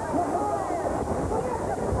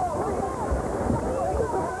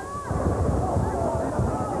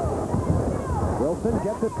 Wilson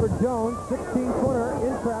gets it for Jones. 16-footer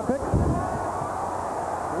in traffic.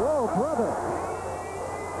 Whoa, brother.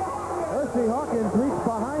 Hershey Hawkins reached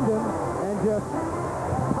behind him and just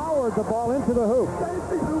powered the ball into the hoop.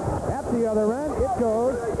 At the other end, it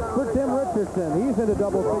goes for Tim Richardson. He's into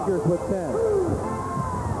double figures with 10.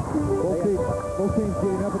 Both teams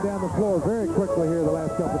getting up and down the floor very quickly here the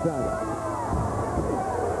last couple of times.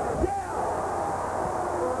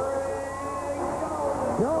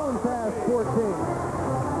 Jones has 14.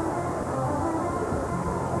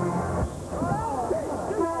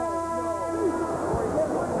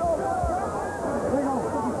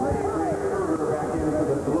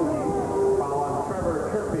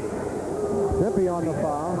 Trippy on the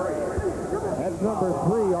foul. That's number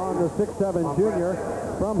 3 on the 6'7" junior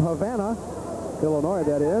from Havana, Illinois,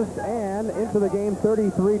 that is. And into the game,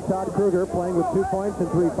 33, Todd Kruger, playing with 2 points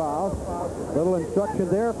and 3 fouls. Little instruction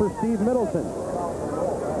there for Steve Middleton.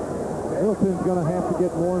 Middleton's going to have to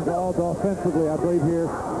get more involved offensively, I believe, here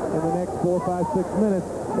in the next 4, 5, 6 minutes.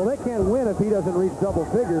 Well, they can't win if he doesn't reach double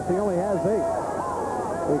figures. He only has 8.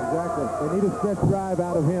 Exactly. They need a stretch drive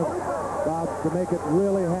out of him, Bob, to make it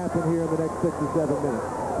really happen here in the next 6 or 7 minutes.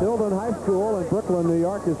 Tilden High School in Brooklyn, New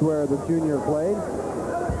York is where the junior played.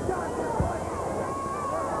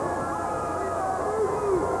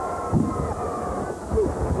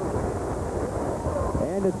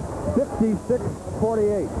 And it's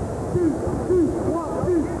 56-48.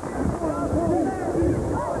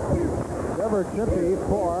 Trevor Trippy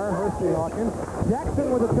for Hershey Hawkins. Jackson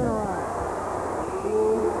with a turnaround.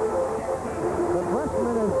 The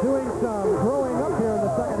freshman is doing some growing up here in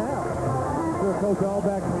the second half. Sure, Coach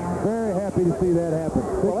Allback, very happy to see that happen.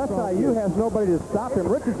 Well, SIU has nobody to stop him.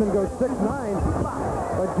 Richardson goes 6'9",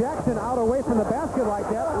 but Jackson out away from the basket like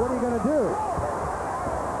that. What are you going to do?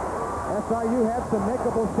 SIU had some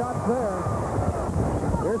makeable shots there.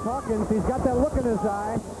 Here's Hawkins. He's got that look in his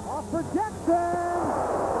eye. Off for Jackson.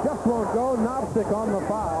 Just won't go. Knopsick on the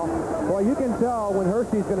foul. Boy, you can tell when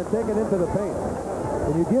Hershey's going to take it into the paint.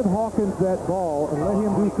 When you give Hawkins that ball and let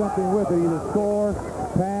him do something with it, either score,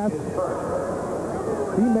 pass,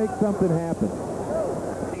 he makes something happen.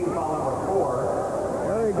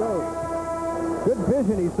 There he goes. Good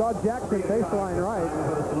vision. He saw Jackson baseline right.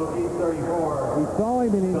 He saw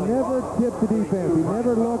him and he never tipped the defense. He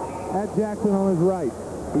never looked at Jackson on his right.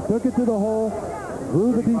 He took it to the hole,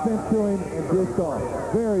 drew the defense to him, and dished off.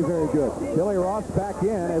 Very, very good. Billy Ross back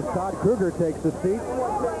in as Todd Kruger takes the seat.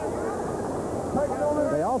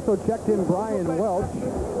 They also checked in Brian Welch.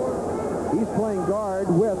 He's playing guard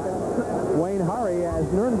with Wayne Hari as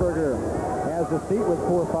Nurnberger has the seat with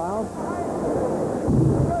 4 fouls.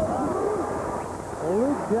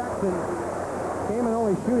 Luke Jackson came in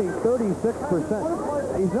only shooting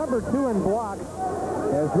 36%. He's number 2 in blocks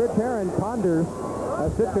as Rich Herron ponders a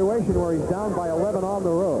situation where he's down by 11 on the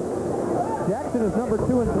road. Jackson is number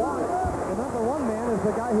 2 in blocks. The number 1 man is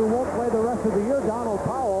the guy who won't play the rest of the year, Donald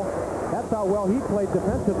Powell. That's how well he played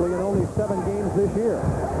defensively in only 7 games this year.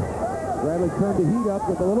 Bradley turned the heat up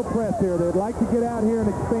with a little press here. They'd like to get out here and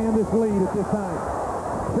expand this lead at this time.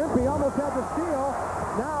 Trippy almost had the steal.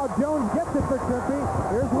 Now Jones gets it for Trippy.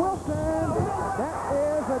 Here's Wilson. That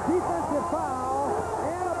is a defensive foul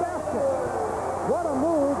and a basket. What a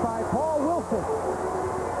move by Paul Wilson.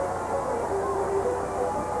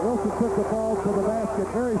 Wilson took the ball to the basket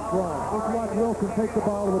very strong. Let's watch Wilson take the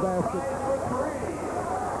ball to the basket.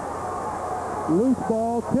 Loose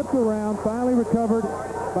ball, tipped around, finally recovered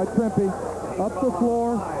by Trippy. Up the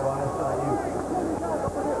floor.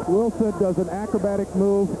 Wilson does an acrobatic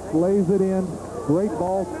move, lays it in. Great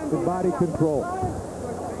ball and body control.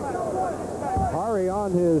 Hari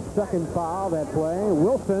on his second foul that play.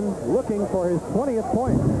 Wilson looking for his 20th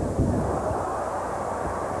point.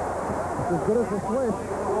 As good as a swish.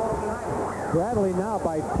 Bradley now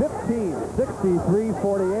by 15,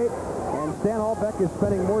 63-48. And Stan Albeck is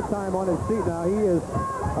spending more time on his feet now. He is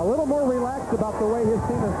a little more relaxed about the way his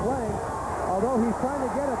team is playing. Although he's trying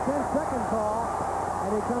to get a 10-second call.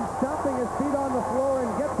 And he comes stomping his feet on the floor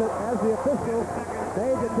and gets it as the officials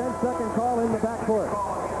made the 10-second call in the backcourt.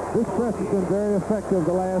 This press has been very effective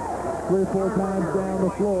the last 3 or 4 times down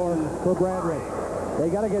the floor for Bradley. They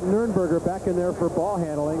got to get Nurnberger back in there for ball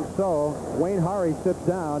handling, so Wayne Hari sits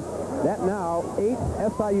down. That now 8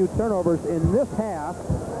 SIU turnovers in this half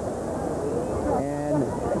and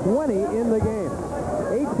 20 in the game.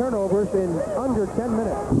 8 turnovers in under 10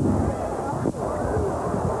 minutes.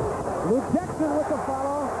 Luke Jackson with the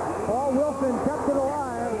follow. Paul Wilson kept it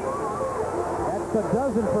alive. That's a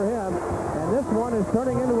dozen for him. And this one is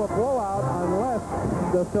turning into a blowout unless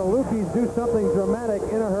the Salukis do something dramatic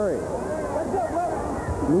in a hurry.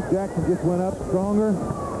 Luke Jackson just went up stronger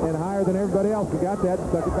and higher than everybody else. He got that and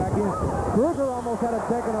stuck it back in. Kruger almost had it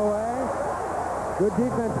taken away. Good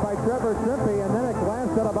defense by Trevor Trimpe, and then it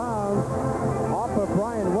glanced out of bounds off of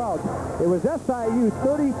Brian Welch. It was SIU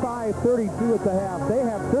 35-32 at the half. They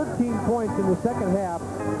have 13 points in the second half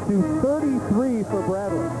to 33 for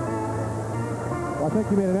Bradley. Well, I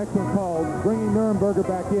think you made an excellent call. Bringing Nurnberger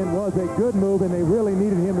back in was a good move, and they really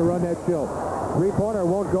needed him to run that show. Three-pointer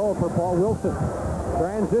won't go for Paul Wilson.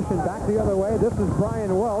 Transition back the other way. This is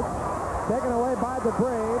Brian Welch. Taken away by the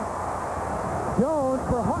Braves. Jones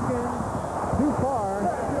for Hawkins. Too far.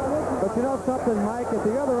 But you know something, Mike? At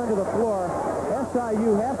the other end of the floor,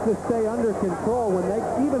 SIU has to stay under control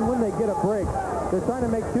even when they get a break. They're trying to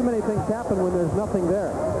make too many things happen when there's nothing there.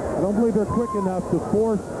 I don't believe they're quick enough to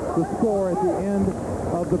force the score at the end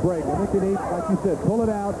of the break. I think they need, like you said, pull it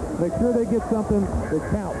out, make sure they get something that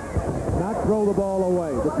counts, not throw the ball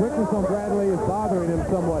away. The quickness on Bradley is bothering him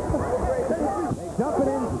somewhat. They dump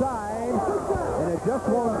it inside, and it just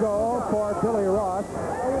won't go for Billy Ross.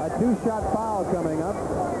 A 2-shot foul coming up.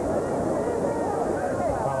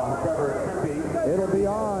 It'll be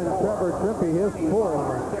on Trevor Trimpe, his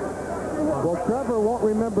 4th. Well, Trevor won't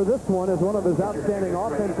remember this one as one of his outstanding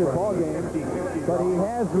offensive ball games, but he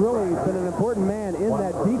has really been an important man in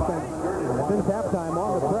that defense since halftime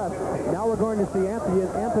on the press. Now we're going to see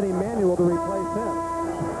Anthony Manuel to replace him.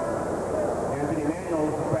 Anthony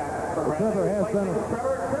Manuel's back for Trevor has done an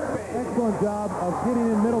excellent job of getting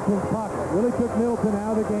in Middleton's pocket. Really took Middleton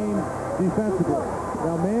out of the game defensively.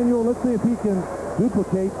 Now Manuel, let's see if he can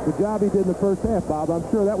duplicate the job he did in the first half, Bob. I'm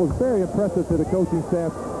sure that was very impressive to the coaching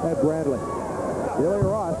staff at Bradley. Billy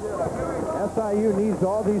Ross, SIU needs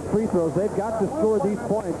all these free throws. They've got to score these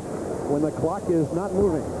points when the clock is not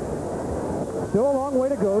moving. Still a long way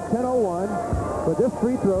to go, 10:01. But this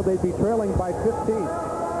free throw, they'd be trailing by 15.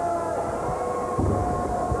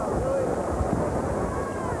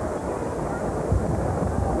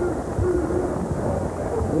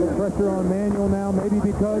 A little pressure on Manuel now, maybe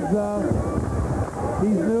because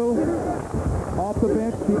he's new. Off the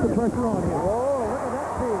bench, keep the pressure on him. Oh, look at that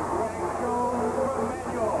speed.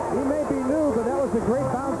 He may be new, but that was a great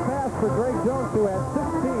bounce pass for Greg Jones, who had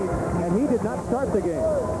 16, and he did not start the game.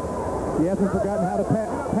 He hasn't forgotten how to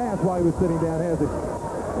pass while he was sitting down, has he?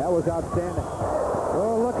 That was outstanding.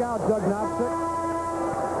 Oh, look out, Doug Knopsick.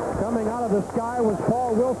 Coming out of the sky was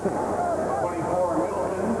Paul Wilson. 24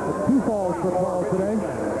 Middleton. 2 falls for Paul today.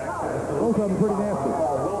 Both of them pretty nasty.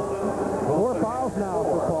 4 fouls now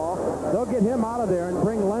for Paul. They'll get him out of there and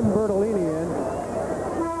bring Len Bertolini in.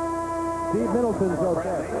 Steve Middleton's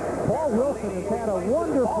okay. Paul Wilson has had a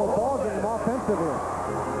wonderful ball game offensively.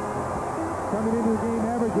 Coming into the game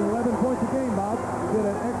averaging 11 points a game, Bob. He did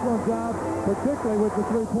an excellent job, particularly with the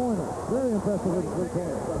three-pointer. Very impressive with the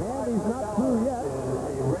three-pointer. And he's not through yet.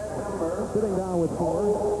 Sitting down with 4.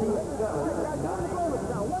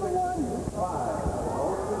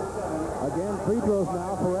 Again, free throws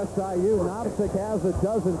now for SIU. Knopsick has a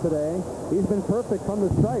dozen today. He's been perfect from the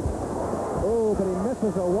stripe. Oh, but he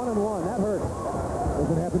misses a 1-and-1. That hurts.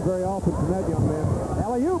 Doesn't happen very often from that young man.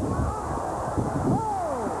 Alley-oop.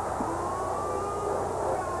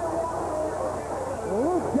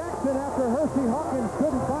 Luke Jackson, after Hersey Hawkins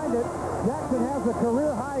couldn't find it, Jackson has a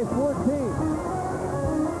career-high 14.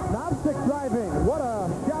 Knopsick driving. What a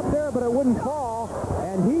shot there, but it wouldn't fall.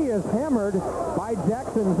 And he is hammered by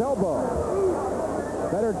Jackson's elbow.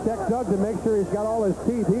 Better check Doug to make sure he's got all his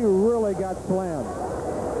teeth. He really got slammed.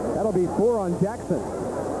 That'll be 4 on Jackson.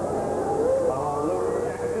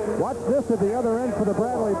 Watch this at the other end for the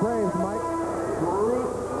Bradley Braves, Mike.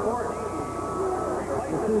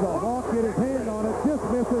 You see the Hawk get his hand on it, just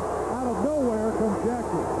miss it. Out of nowhere comes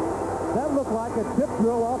Jackson. That looked like a tip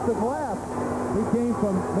drill off the glass. He came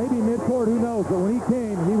from maybe midcourt, who knows, but when he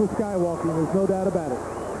came, he was skywalking. There's no doubt about it.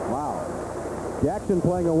 Wow. Jackson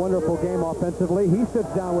playing a wonderful game offensively. He sits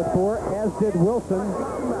down with 4, as did Wilson.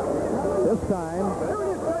 This time,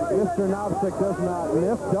 Mr. Knopsick does not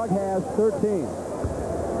miss. Doug has 13.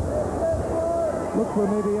 Look for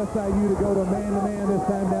maybe SIU to go to man-to-man this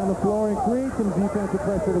time down the floor and create some defensive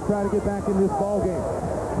pressure to try to get back in this ball game.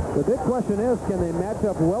 The big question is, can they match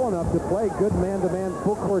up well enough to play good man-to-man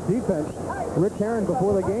full-court defense? Rich Herron,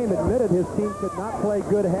 before the game, admitted his team could not play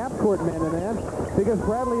good half-court man-to-man because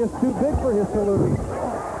Bradley is too big for his Salukis.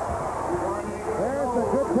 There's a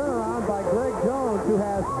good turnaround by Greg Jones, who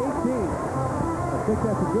has 18. I think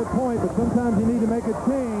that's a good point, but sometimes you need to make a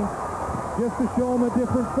change just to show them a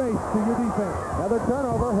different face to your defense. Another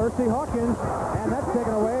turnover, Hersey Hawkins, and that's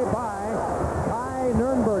taken away by Ty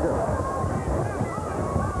Nurnberger.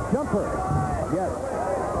 Jumper, yes.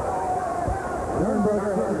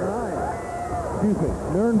 Nurnberger has 9. Excuse me.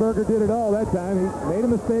 Nurnberger did it all that time. He made a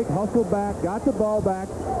mistake, hustled back, got the ball back,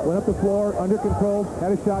 went up the floor, under control,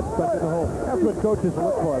 had a shot stuck in the hole. That's what coaches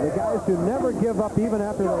look for. The guys who never give up even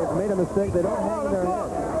after they've made a mistake. They don't hang their head.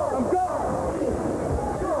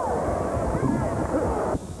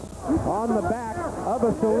 On the back of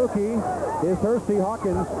a Saluki is Hersey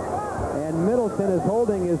Hawkins, and Middleton is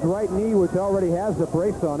holding his right knee, which already has the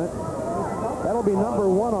brace on it. That'll be number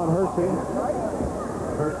 1 on Hersey.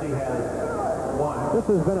 Hersey has 1. This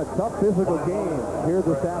has been a tough physical game here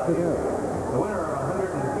this afternoon. The winner of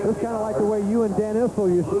 150. This is kind of like the way you and Dan Issel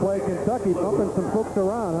used to play Kentucky, bumping some folks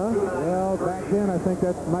around, huh? Well, back then I think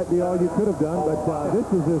that might be all you could have done, but this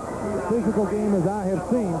is as physical game as I have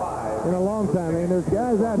seen in a long time. I mean, there's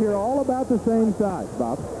guys out here all about the same size,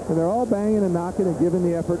 Bob, and they're all banging and knocking and giving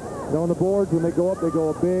the effort. And on the boards, when they go up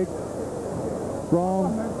big,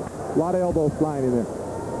 strong, a lot of elbows flying in there.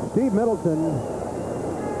 Steve Middleton,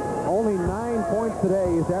 only 9 points today.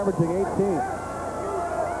 He's averaging 18.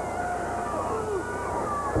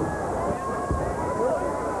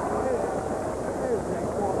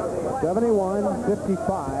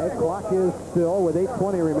 (71-55). Clock is still with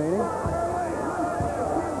 8:20 remaining.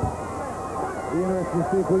 Be interesting to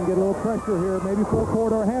see if we can get a little pressure here, maybe full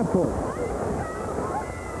court or half court.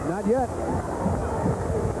 Not yet.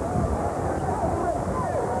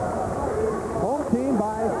 Home team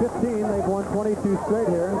by 15. They've won 22 straight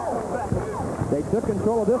here. They took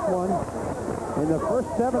control of this one in the first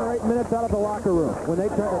 7 or 8 minutes out of the locker room when they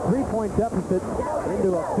turned a 3-point deficit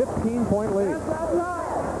into a 15-point lead.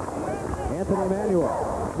 Anthony Emanuel.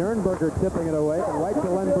 Nurnberger tipping it away and right to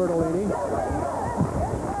Len Bertolini.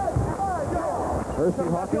 Hersey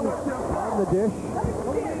Hawkins on the dish.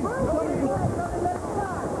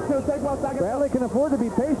 Bradley can afford to be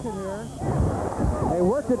patient here. They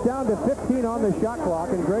worked it down to 15 on the shot clock,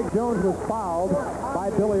 and Greg Jones was fouled by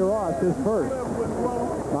Billy Ross, his first.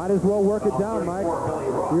 Might as well work it down, Mike.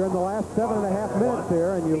 You're in the last 7.5 minutes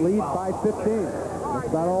here, and you lead by 15. That's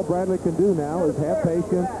about all Bradley can do now is have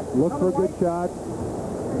patience, look for good shots,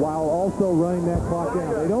 while also running that clock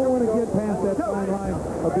down. They don't want to get past that fine line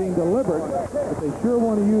of being deliberate, but they sure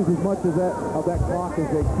want to use as much of that clock as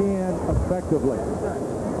they can effectively.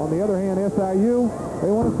 On the other hand, SIU, they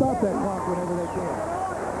want to stop that clock whenever they can.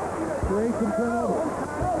 Create some turnovers.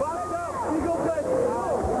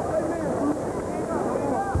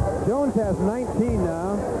 Jones has 19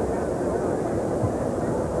 now.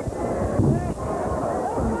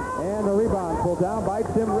 And the rebound pulled down by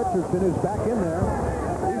Tim Richardson, who's back in there.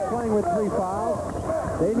 He's playing with 3 fouls.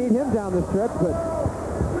 They need him down the stretch, but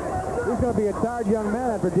he's going to be a tired young man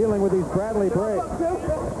after dealing with these Bradley Braves.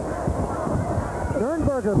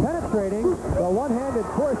 Nurnberger penetrating. The one-handed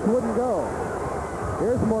push wouldn't go.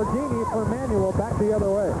 Here's Mordini for Manuel, back the other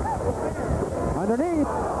way. Underneath,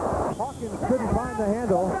 Hawkins couldn't find the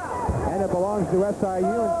handle, and it belongs to SIU,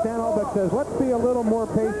 and Stan Albeck says, let's be a little more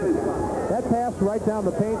patient. That pass right down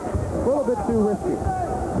the paint, a little bit too risky.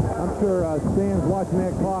 I'm sure Stan's watching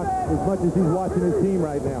that clock as much as he's watching his team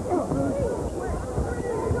right now.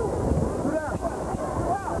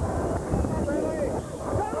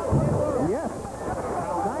 Yes,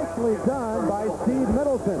 nicely done by Steve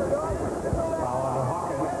Middleton.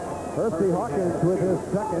 Hersey Hawkins with his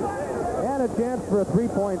second, and a chance for a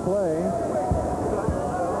 3-point play.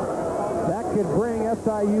 That could bring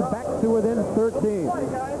SIU back to within 13.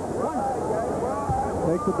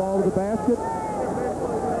 Takes the ball to the basket.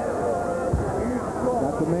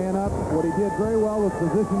 Got the man up. What he did very well was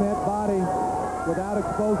position that body without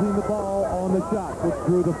exposing the ball on the shot, which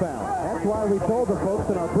drew the foul. That's why we told the folks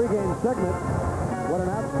in our pregame segment what an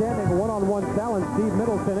outstanding one-on-one talent Steve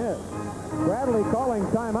Middleton is. Bradley calling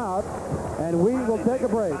timeout, and we will take a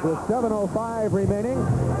break with 7:05 remaining.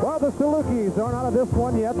 Well, the Salukis aren't out of this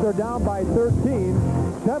one yet. They're down by 13,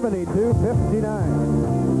 72-59.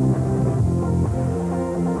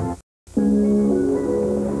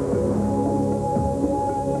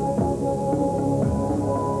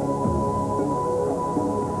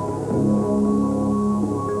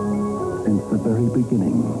 Since the very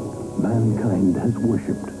beginning, mankind has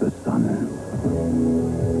worshipped the sun.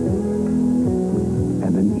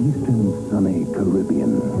 and an eastern sunny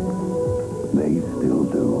Caribbean. They still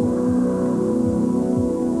do.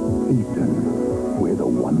 Eastern, we're the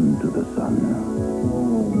one to the sun.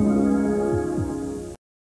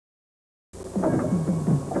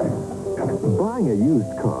 Buying a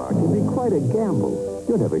used car can be quite a gamble.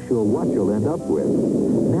 You're never sure what you'll end up with.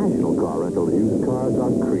 National Car Rental's used cars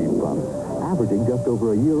are cream puffs, averaging just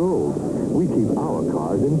over a year old. We keep our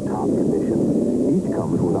cars in top condition. Each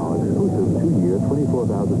comes with our exclusive 2-year,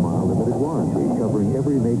 24,000-mile limited warranty covering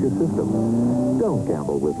every major system. Don't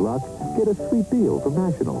gamble with luck. Get a sweet deal from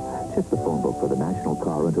National. Check the phone book for the National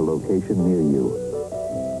Car Rental location near you.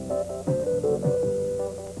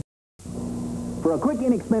 For a quick,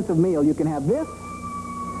 inexpensive meal, you can have this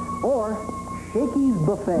or Shakey's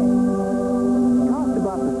Buffet. Cost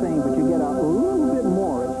about the same, but you get a little bit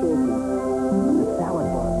more at Shakey's. The salad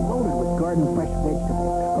bar loaded with garden fresh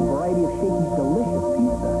vegetables, a variety of Shakey's delicious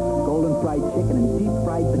pizza, golden fried chicken and deep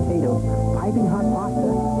fried potatoes, piping hot pasta,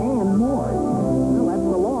 and more. Well, that's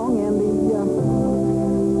the long and the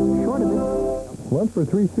short of it. Lunch for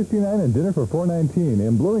 $3.69 and dinner for $4.19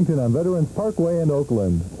 in Bloomington on Veterans Parkway in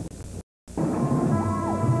Oakland.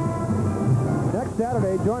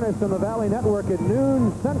 Saturday, join us on the Valley Network at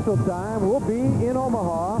noon Central Time. We'll be in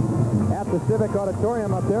Omaha at the Civic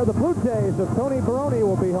Auditorium up there. The Blue Jays of Tony Baroni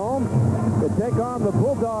will be home to take on the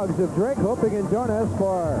Bulldogs of Drake. Hope you can join us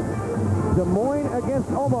for Des Moines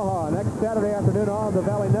against Omaha next Saturday afternoon on the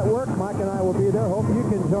Valley Network. Mike and I will be there. Hope you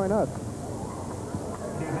can join us.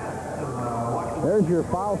 There's your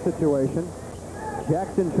foul situation.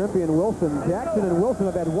 Jackson, Trimpey, and Wilson. Jackson and Wilson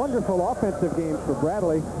have had wonderful offensive games for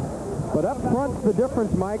Bradley. But up front, the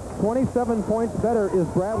difference, Mike, 27 points better is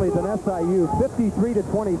Bradley than SIU,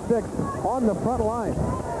 53-26 on the front line.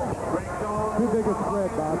 Too big a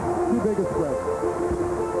spread, Bob. Too big a spread.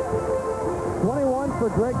 21 for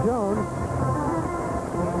Drake Jones.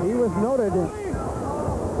 He was noted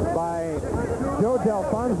by Joe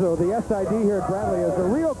D'Alfonso, the SID here at Bradley, as a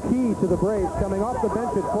real key to the Braves coming off the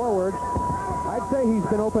bench at forward. I'd say he's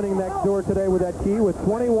been opening that door today with that key with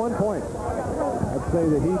 21 points. I'd say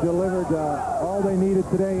that he delivered all they needed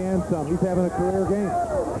today and some. He's having a career game.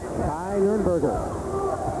 Ty Nurnberger.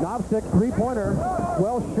 Novsik, three-pointer,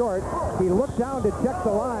 well short. He looked down to check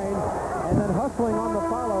the line, and then hustling on the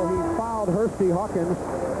follow, he fouled Hersey Hawkins.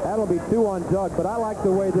 That'll be 2 on Doug, but I like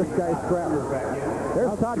the way this guy scraps.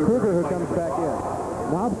 There's Todd Kruger who comes back in.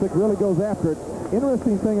 Novsik really goes after it.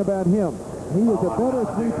 Interesting thing about him, he is a better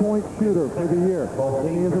three-point shooter for the year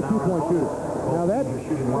than he is a two-point shooter. Now that's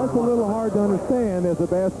a little hard to understand as a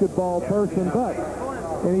basketball person,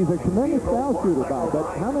 and he's a tremendous foul shooter, Bob.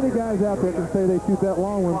 But how many guys out there can say they shoot that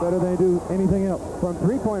long one better than they do anything else? From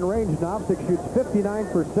three-point range, Novsik shoots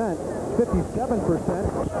 59%, 57%.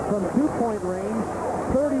 From two-point range,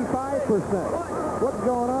 35%. What's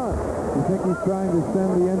going on? You think he's trying to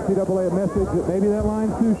send the NCAA a message that maybe that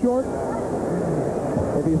line's too short?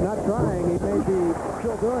 If he's not trying, he may be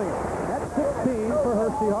still doing it. That's 16 for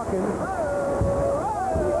Hersey Hawkins.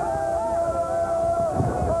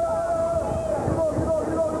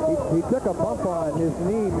 He took a bump on his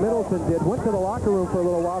knee, Middleton did, went to the locker room for a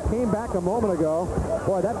little while, came back a moment ago.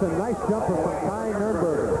 Boy, that's a nice jumper from Ty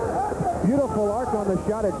Nurnberger. Beautiful arc on the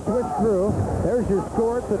shot, it switched through. There's your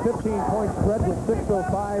score. It's a 15-point spread with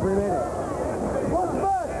 6:05 remaining.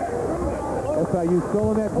 SIU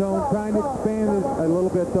still in that zone, trying to expand it a little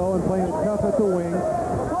bit, though, and playing it tough at the wing.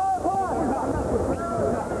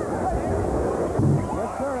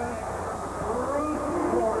 Yes, sir.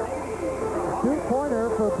 Two-pointer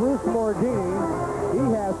for Bruce Mordini. He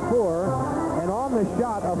has 4. And on the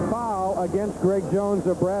shot, a foul against Greg Jones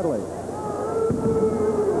of Bradley.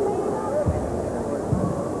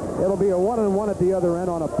 It'll be a 1-and-1 at the other end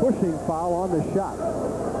on a pushing foul on the shot.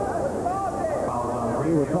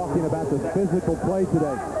 We were talking about the physical play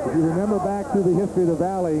today. If you remember back through the history of the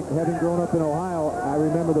Valley, having grown up in Ohio, I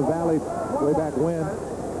remember the Valley way back when.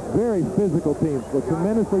 Very physical teams with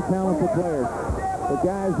tremendously talented players. The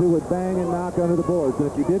guys who would bang and knock under the boards.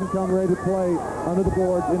 And if you didn't come ready to play under the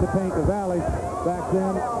boards in the paint, the Valley, back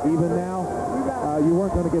then, even now, you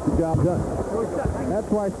weren't going to get the job done. That's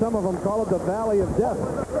why some of them call it the Valley of Death.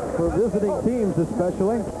 For visiting teams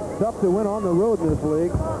especially. Tough to win on the road in this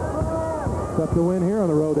league. Tough to win here on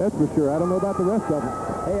the road, that's for sure. I don't know about the rest of them.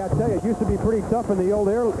 Hey, I tell you, it used to be pretty tough in the old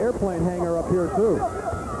airplane hangar up here, too.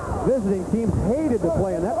 Visiting teams hated to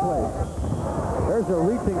play in that place. There's a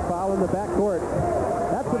reaching foul in the backcourt.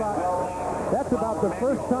 That's about the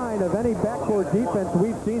first sign of any backcourt defense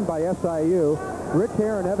we've seen by SIU. Rich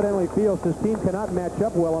Herron evidently feels his team cannot match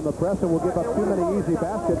up well on the press and will give up too many easy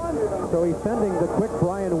baskets. So he's sending the quick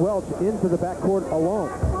Brian Welch into the backcourt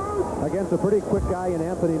alone. against a pretty quick guy in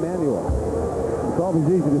Anthony Manuel. It's always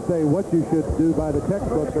easy to say what you should do by the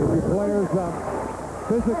textbook, but if your players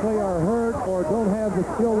physically are hurt or don't have the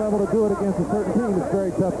skill level to do it against a certain team, it's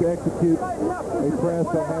very tough to execute a press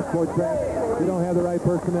or half-court press. You don't have the right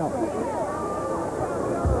personnel.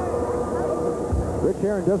 Rich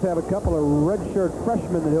Herron does have a couple of redshirt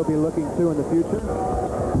freshmen that he'll be looking to in the future.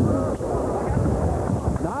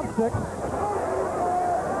 Knobsick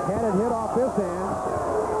had it hit off his hand.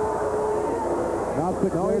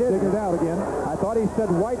 Knobsick taking it out again. I thought he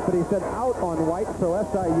said White, but he said out on White, so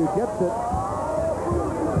SIU gets it.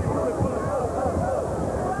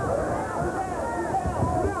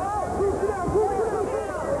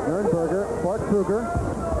 Nurnberger, Clark Kruger.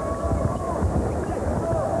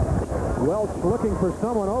 Welch looking for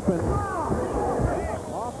someone open.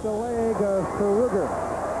 Off the leg of Kruger.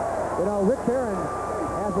 You know, Rick Herron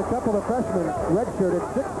has a couple of freshmen redshirted.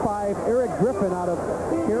 6'5" Eric Griffin out of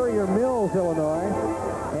Carrier Mills, Illinois.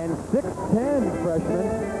 And 6'10" freshman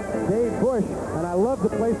Dave Bush. And I love the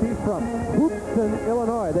place he's from. Hoopson,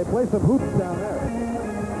 Illinois. They play some hoops down there.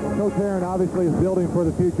 Coach Herron obviously is building for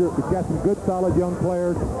the future. He's got some good, solid young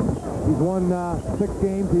players. He's won 6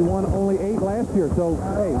 games. He won only 8 last year. So,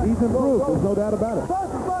 hey, he's improved. There's no doubt about it.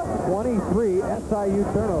 23 SIU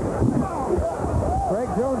turnover. Greg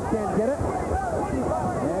Jones can't get it.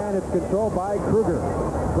 And it's controlled by Kruger.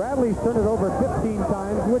 Bradley's turned it over 15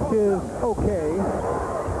 times, which is okay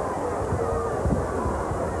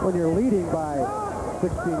when you're leading by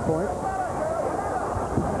 16 points.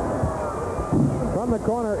 From the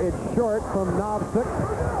corner, it's short from Knobsick.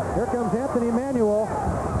 Here comes Anthony Manuel.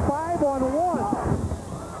 5-on-1.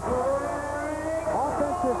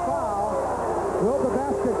 Offensive foul. Will the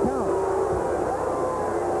basket count?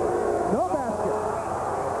 No basket.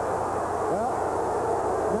 Well,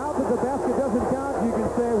 now that the basket doesn't count, you can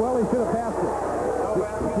say, well, he should have passed it.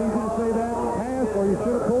 It's easy to say that, pass, or you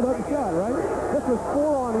should have pulled up the shot, right? This was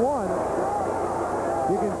 4-on-1.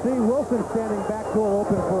 You can see Wilson standing back door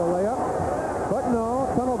open for a layup. But no,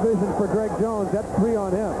 tunnel vision for Greg Jones. That's 3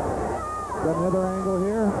 on him. Got another angle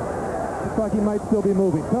here. Looks like he might still be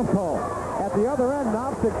moving. Tough call. At the other end,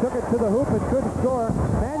 Knobsick took it to the hoop and couldn't score.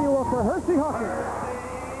 Manuel for Hersey Hawkins.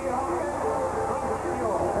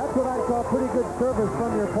 That's what I call pretty good service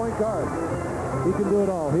from your point guard. He can do it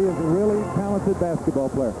all. He is a really talented basketball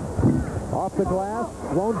player. Off the glass,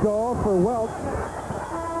 won't go for Welch.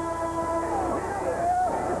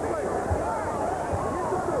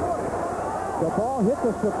 The ball hit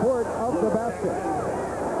the support of the basket.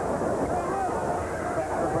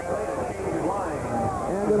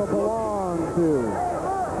 And it'll belong to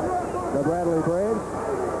the Bradley Braves.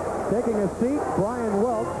 Taking a seat, Brian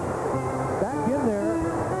Welch. Back in there,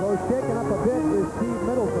 though shaken up a bit, is Steve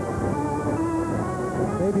Middleton.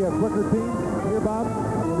 Maybe a quicker team here, Bob.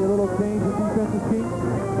 Maybe a little change in defensive scheme.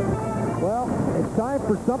 Well, it's time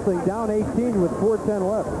for something. Down 18 with 4:10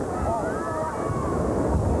 left.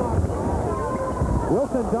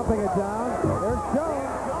 Wilson dumping it down. There's Jones.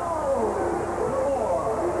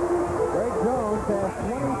 Greg Jones has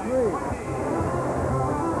 23.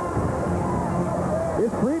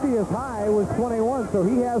 His previous high was 21, so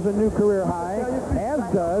he has a new career high, as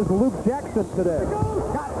does Luke Jackson today.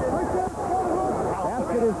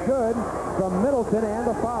 Basket is good from Middleton and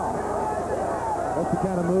a foul. That's the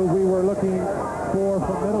kind of move we were looking for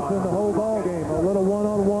from Middleton the whole ball game. A little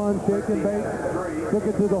one-on-one, shake and bake, took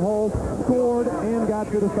it to the hole, scored, and got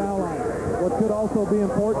to the foul line. What could also be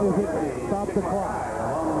important is it stopped the clock.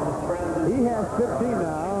 He has 15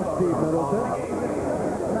 now, Steve Middleton.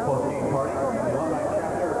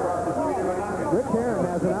 Rick Herron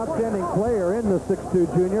has an outstanding player in the 6'2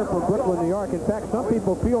 junior from Brooklyn, New York. In fact, some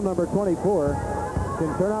people feel number 24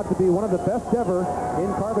 can turn out to be one of the best ever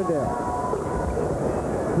in Carbondale.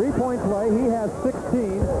 3-point play, he has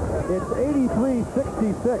 16. It's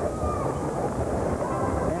 83-66.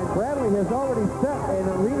 And Bradley has already set an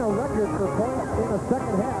arena record for points in the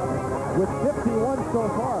second half with 51 so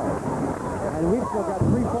far. And we've still got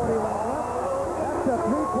 3:41 left. That's a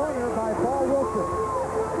 3-pointer by Paul Wilson.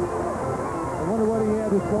 I wonder what he had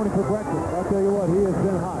this morning for breakfast. I'll tell you what, he has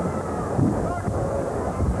been hot.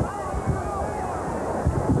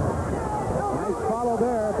 Nice follow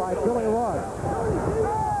there by Billy Ross.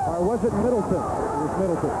 Or was it Middleton? It was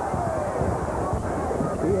Middleton.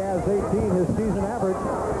 He has 18, his season average.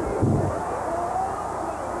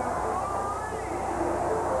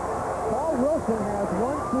 Paul Wilson has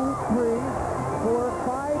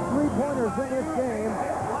 5 3-pointers in this game.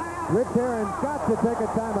 Rich Herron's got to take a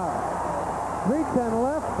timeout. 3:10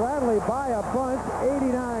 left. Bradley by a bunch,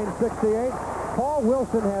 89-68. Paul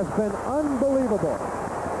Wilson has been unbelievable.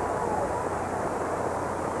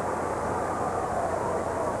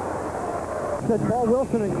 at Paul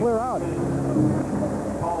Wilson and clear out.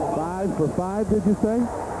 5 for 5, did you say?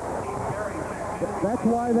 That's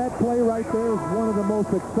why that play right there is one of the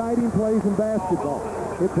most exciting plays in basketball.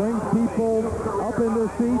 It brings people up in their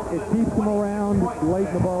seats. It keeps them around late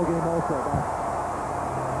in the ballgame also.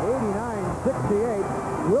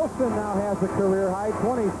 89-68. Wilson now has a career high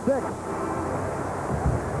 26.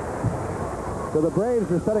 So the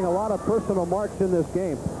Braves are setting a lot of personal marks in this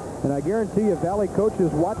game. And I guarantee you Valley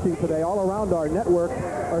coaches watching today all around our network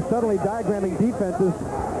are suddenly diagramming defenses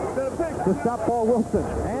to stop Paul Wilson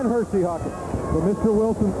and Hersey Hawkins. So Mr.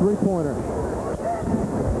 Wilson's three-pointer.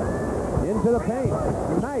 Into the paint.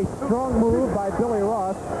 Nice, strong move by Billy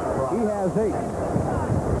Ross. He has 8.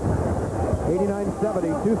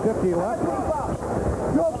 89-70, 2:50 left.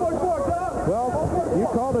 Well, you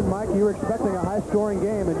called it, Mike. You were expecting a high-scoring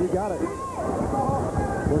game, and you got it.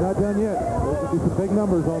 We're not done yet. There could be some big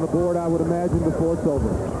numbers on the board, I would imagine, before it's over.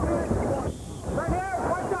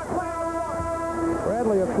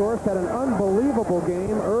 Bradley, of course, had an unbelievable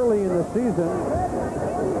game early in the season.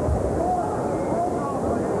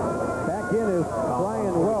 Back in is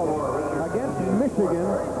Brian Welch against Michigan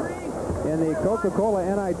in the Coca-Cola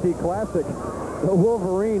NIT Classic. The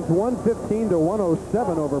Wolverines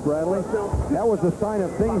 115-107 over Bradley. That was a sign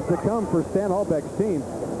of things to come for Stan Albeck's team.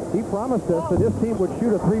 He promised us that his team would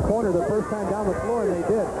shoot a three-pointer the first time down the floor, and they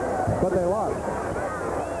did, but they lost.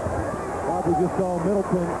 We just saw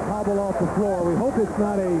Middleton hobble off the floor. We hope it's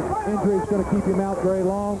not an injury that's going to keep him out very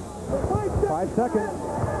long. 5 seconds.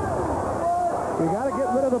 You got to get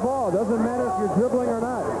rid of the ball. Doesn't matter if you're dribbling or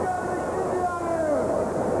not.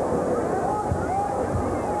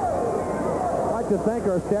 I'd like to thank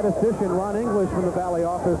our statistician, Ron English, from the Valley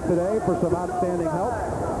office today for some outstanding help.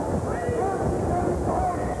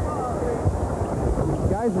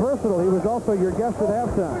 Guy's versatile. He was also your guest at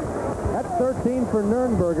halftime. That's 13 for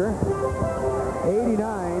Nürnberger.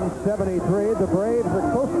 89-73. The Braves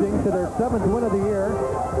are coasting to their 7th win of the year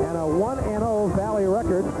and a 1-0 Valley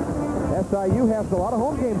record. SIU has a lot of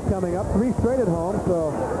home games coming up, 3 straight at home,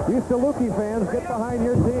 so you Saluki fans, get behind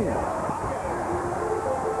your team.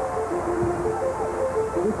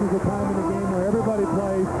 This is a time in the game where everybody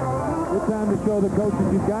plays. Good time to show the coaches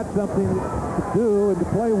you've got something to do and to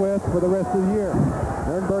play with for the rest of the year.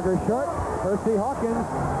 Nürnberger short. Hersey Hawkins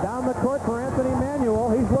down the court for Anthony Manuel.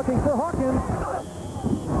 He's looking for Hawkins.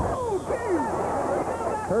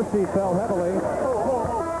 Hersey fell heavily.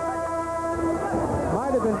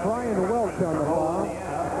 Might have been Brian Welch on the foul.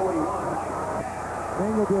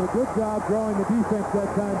 Manuel did a good job drawing the defense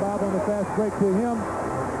that time, Bob, on the fast break to him.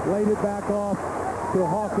 Laid it back off to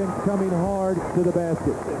Hawkins coming hard to the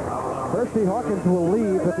basket. Hersey Hawkins will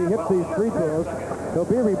leave if he hits these free throws. He'll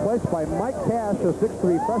be replaced by Mike Cash, a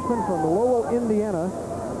 6'3" freshman from Lowell, Indiana,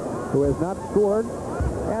 who has not scored,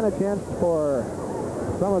 and a chance for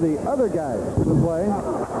some of the other guys to play.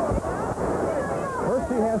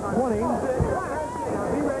 Hersey has 20.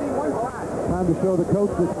 Time to show the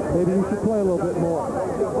coach that maybe he should play a little bit more.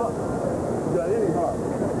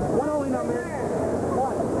 One only number.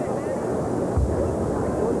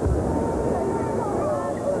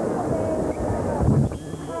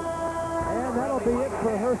 And that'll be it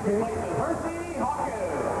for Hersey. Hersey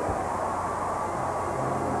Hawkins.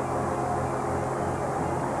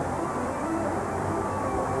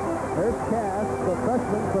 There's Cass, the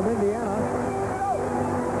freshman from Indiana.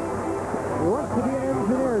 He wants to be an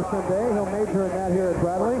engineer someday. He'll major in that here at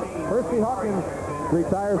Bradley. Hersey Hawkins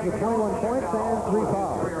retires with 21 points and 3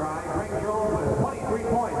 fouls. Greg Jones with 23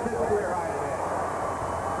 points. His career high today.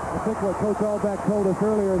 I think what Coach Albeck told us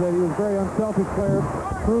earlier, that he was a very unselfish player,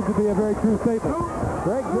 proved to be a very true statement.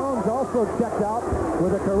 Greg Jones also checked out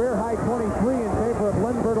with a career high 23 in favor of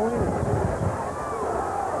Len Bertolini.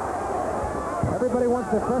 Everybody wants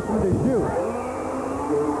the freshman to shoot.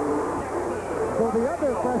 So the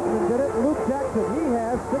other freshman did it, Luke Jackson. He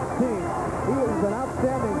has 16. He has been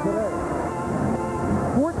outstanding today.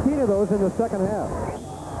 14 of those in the second half.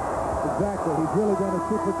 Exactly. He's really done a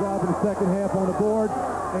super job in the second half on the board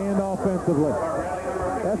and offensively.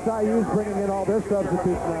 SIU's bringing in all their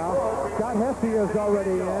substitutes now. Scott Hesse is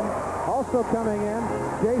already in. Also coming in,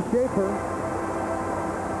 Jay Schaefer.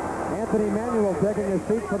 Anthony Manuel taking his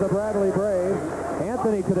seat for the Bradley Braves.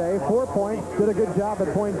 Anthony today, 4 points, did a good job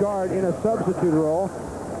at point guard in a substitute role.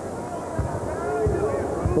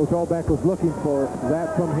 Coach Albeck was looking for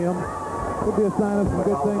that from him. Could be a sign of some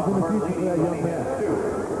good things in the future for that young man.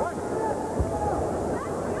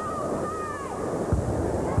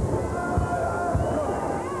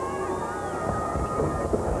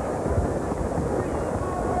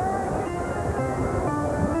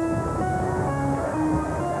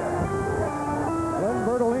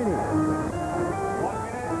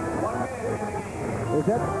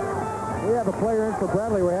 have a player in for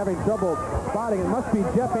Bradley we're having trouble spotting. It must be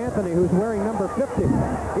Jeff Anthony, who's wearing number 50.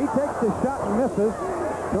 He takes the shot and misses.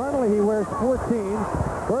 Normally he wears 14.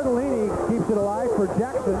 Bertolini keeps it alive for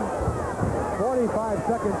Jackson. 45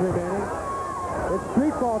 seconds remaining. It's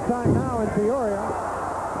street ball time now in Peoria.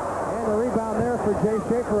 And a rebound there for Jay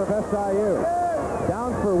Schaefer of SIU.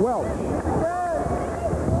 Down for Welch.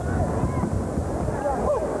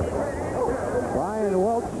 Ryan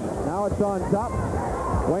Welch, now it's on top.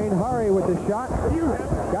 Wayne Hurry with the shot.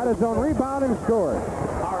 Got his own rebound and scored.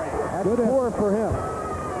 That's good 4 for him.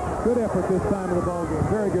 Good effort this time in the ball game.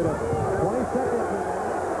 Very good effort. 20 seconds.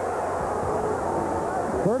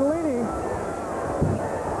 Bertolini.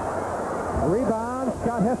 A rebound.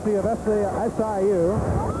 Scott Hesse of SIU.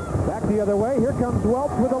 Back the other way. Here comes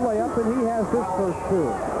Welch with a layup, and he has his first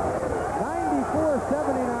 2.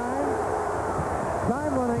 94-79.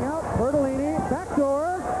 Time running out. Bertolini.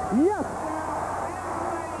 Backdoor. Yes!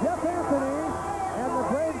 Jeff Anthony. And the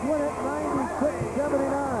Braves win it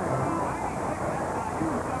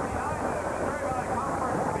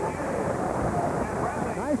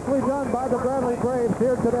 96-79. Nicely done by the Bradley Braves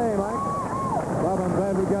here today, Mike. Bob, I'm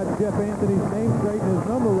glad we got Jeff Anthony's name straight and his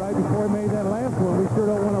number right before he made that last one. We sure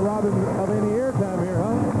don't want to rob him of any airtime here,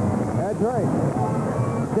 huh? That's right.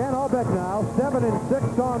 Dan Albeck now,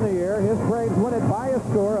 7-6 on the year. His Braves win it by a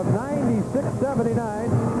score of 96-79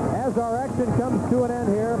 as our action comes to an end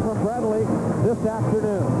here from Bradley this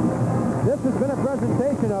afternoon. This has been a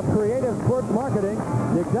presentation of Creative Sports Marketing.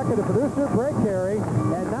 The executive producer, Bray Carey,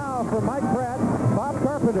 and now from Mike Pratt, Bob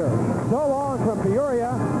Carpenter. So long from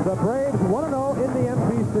Peoria, the Braves 1-0 in the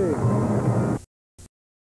MPC.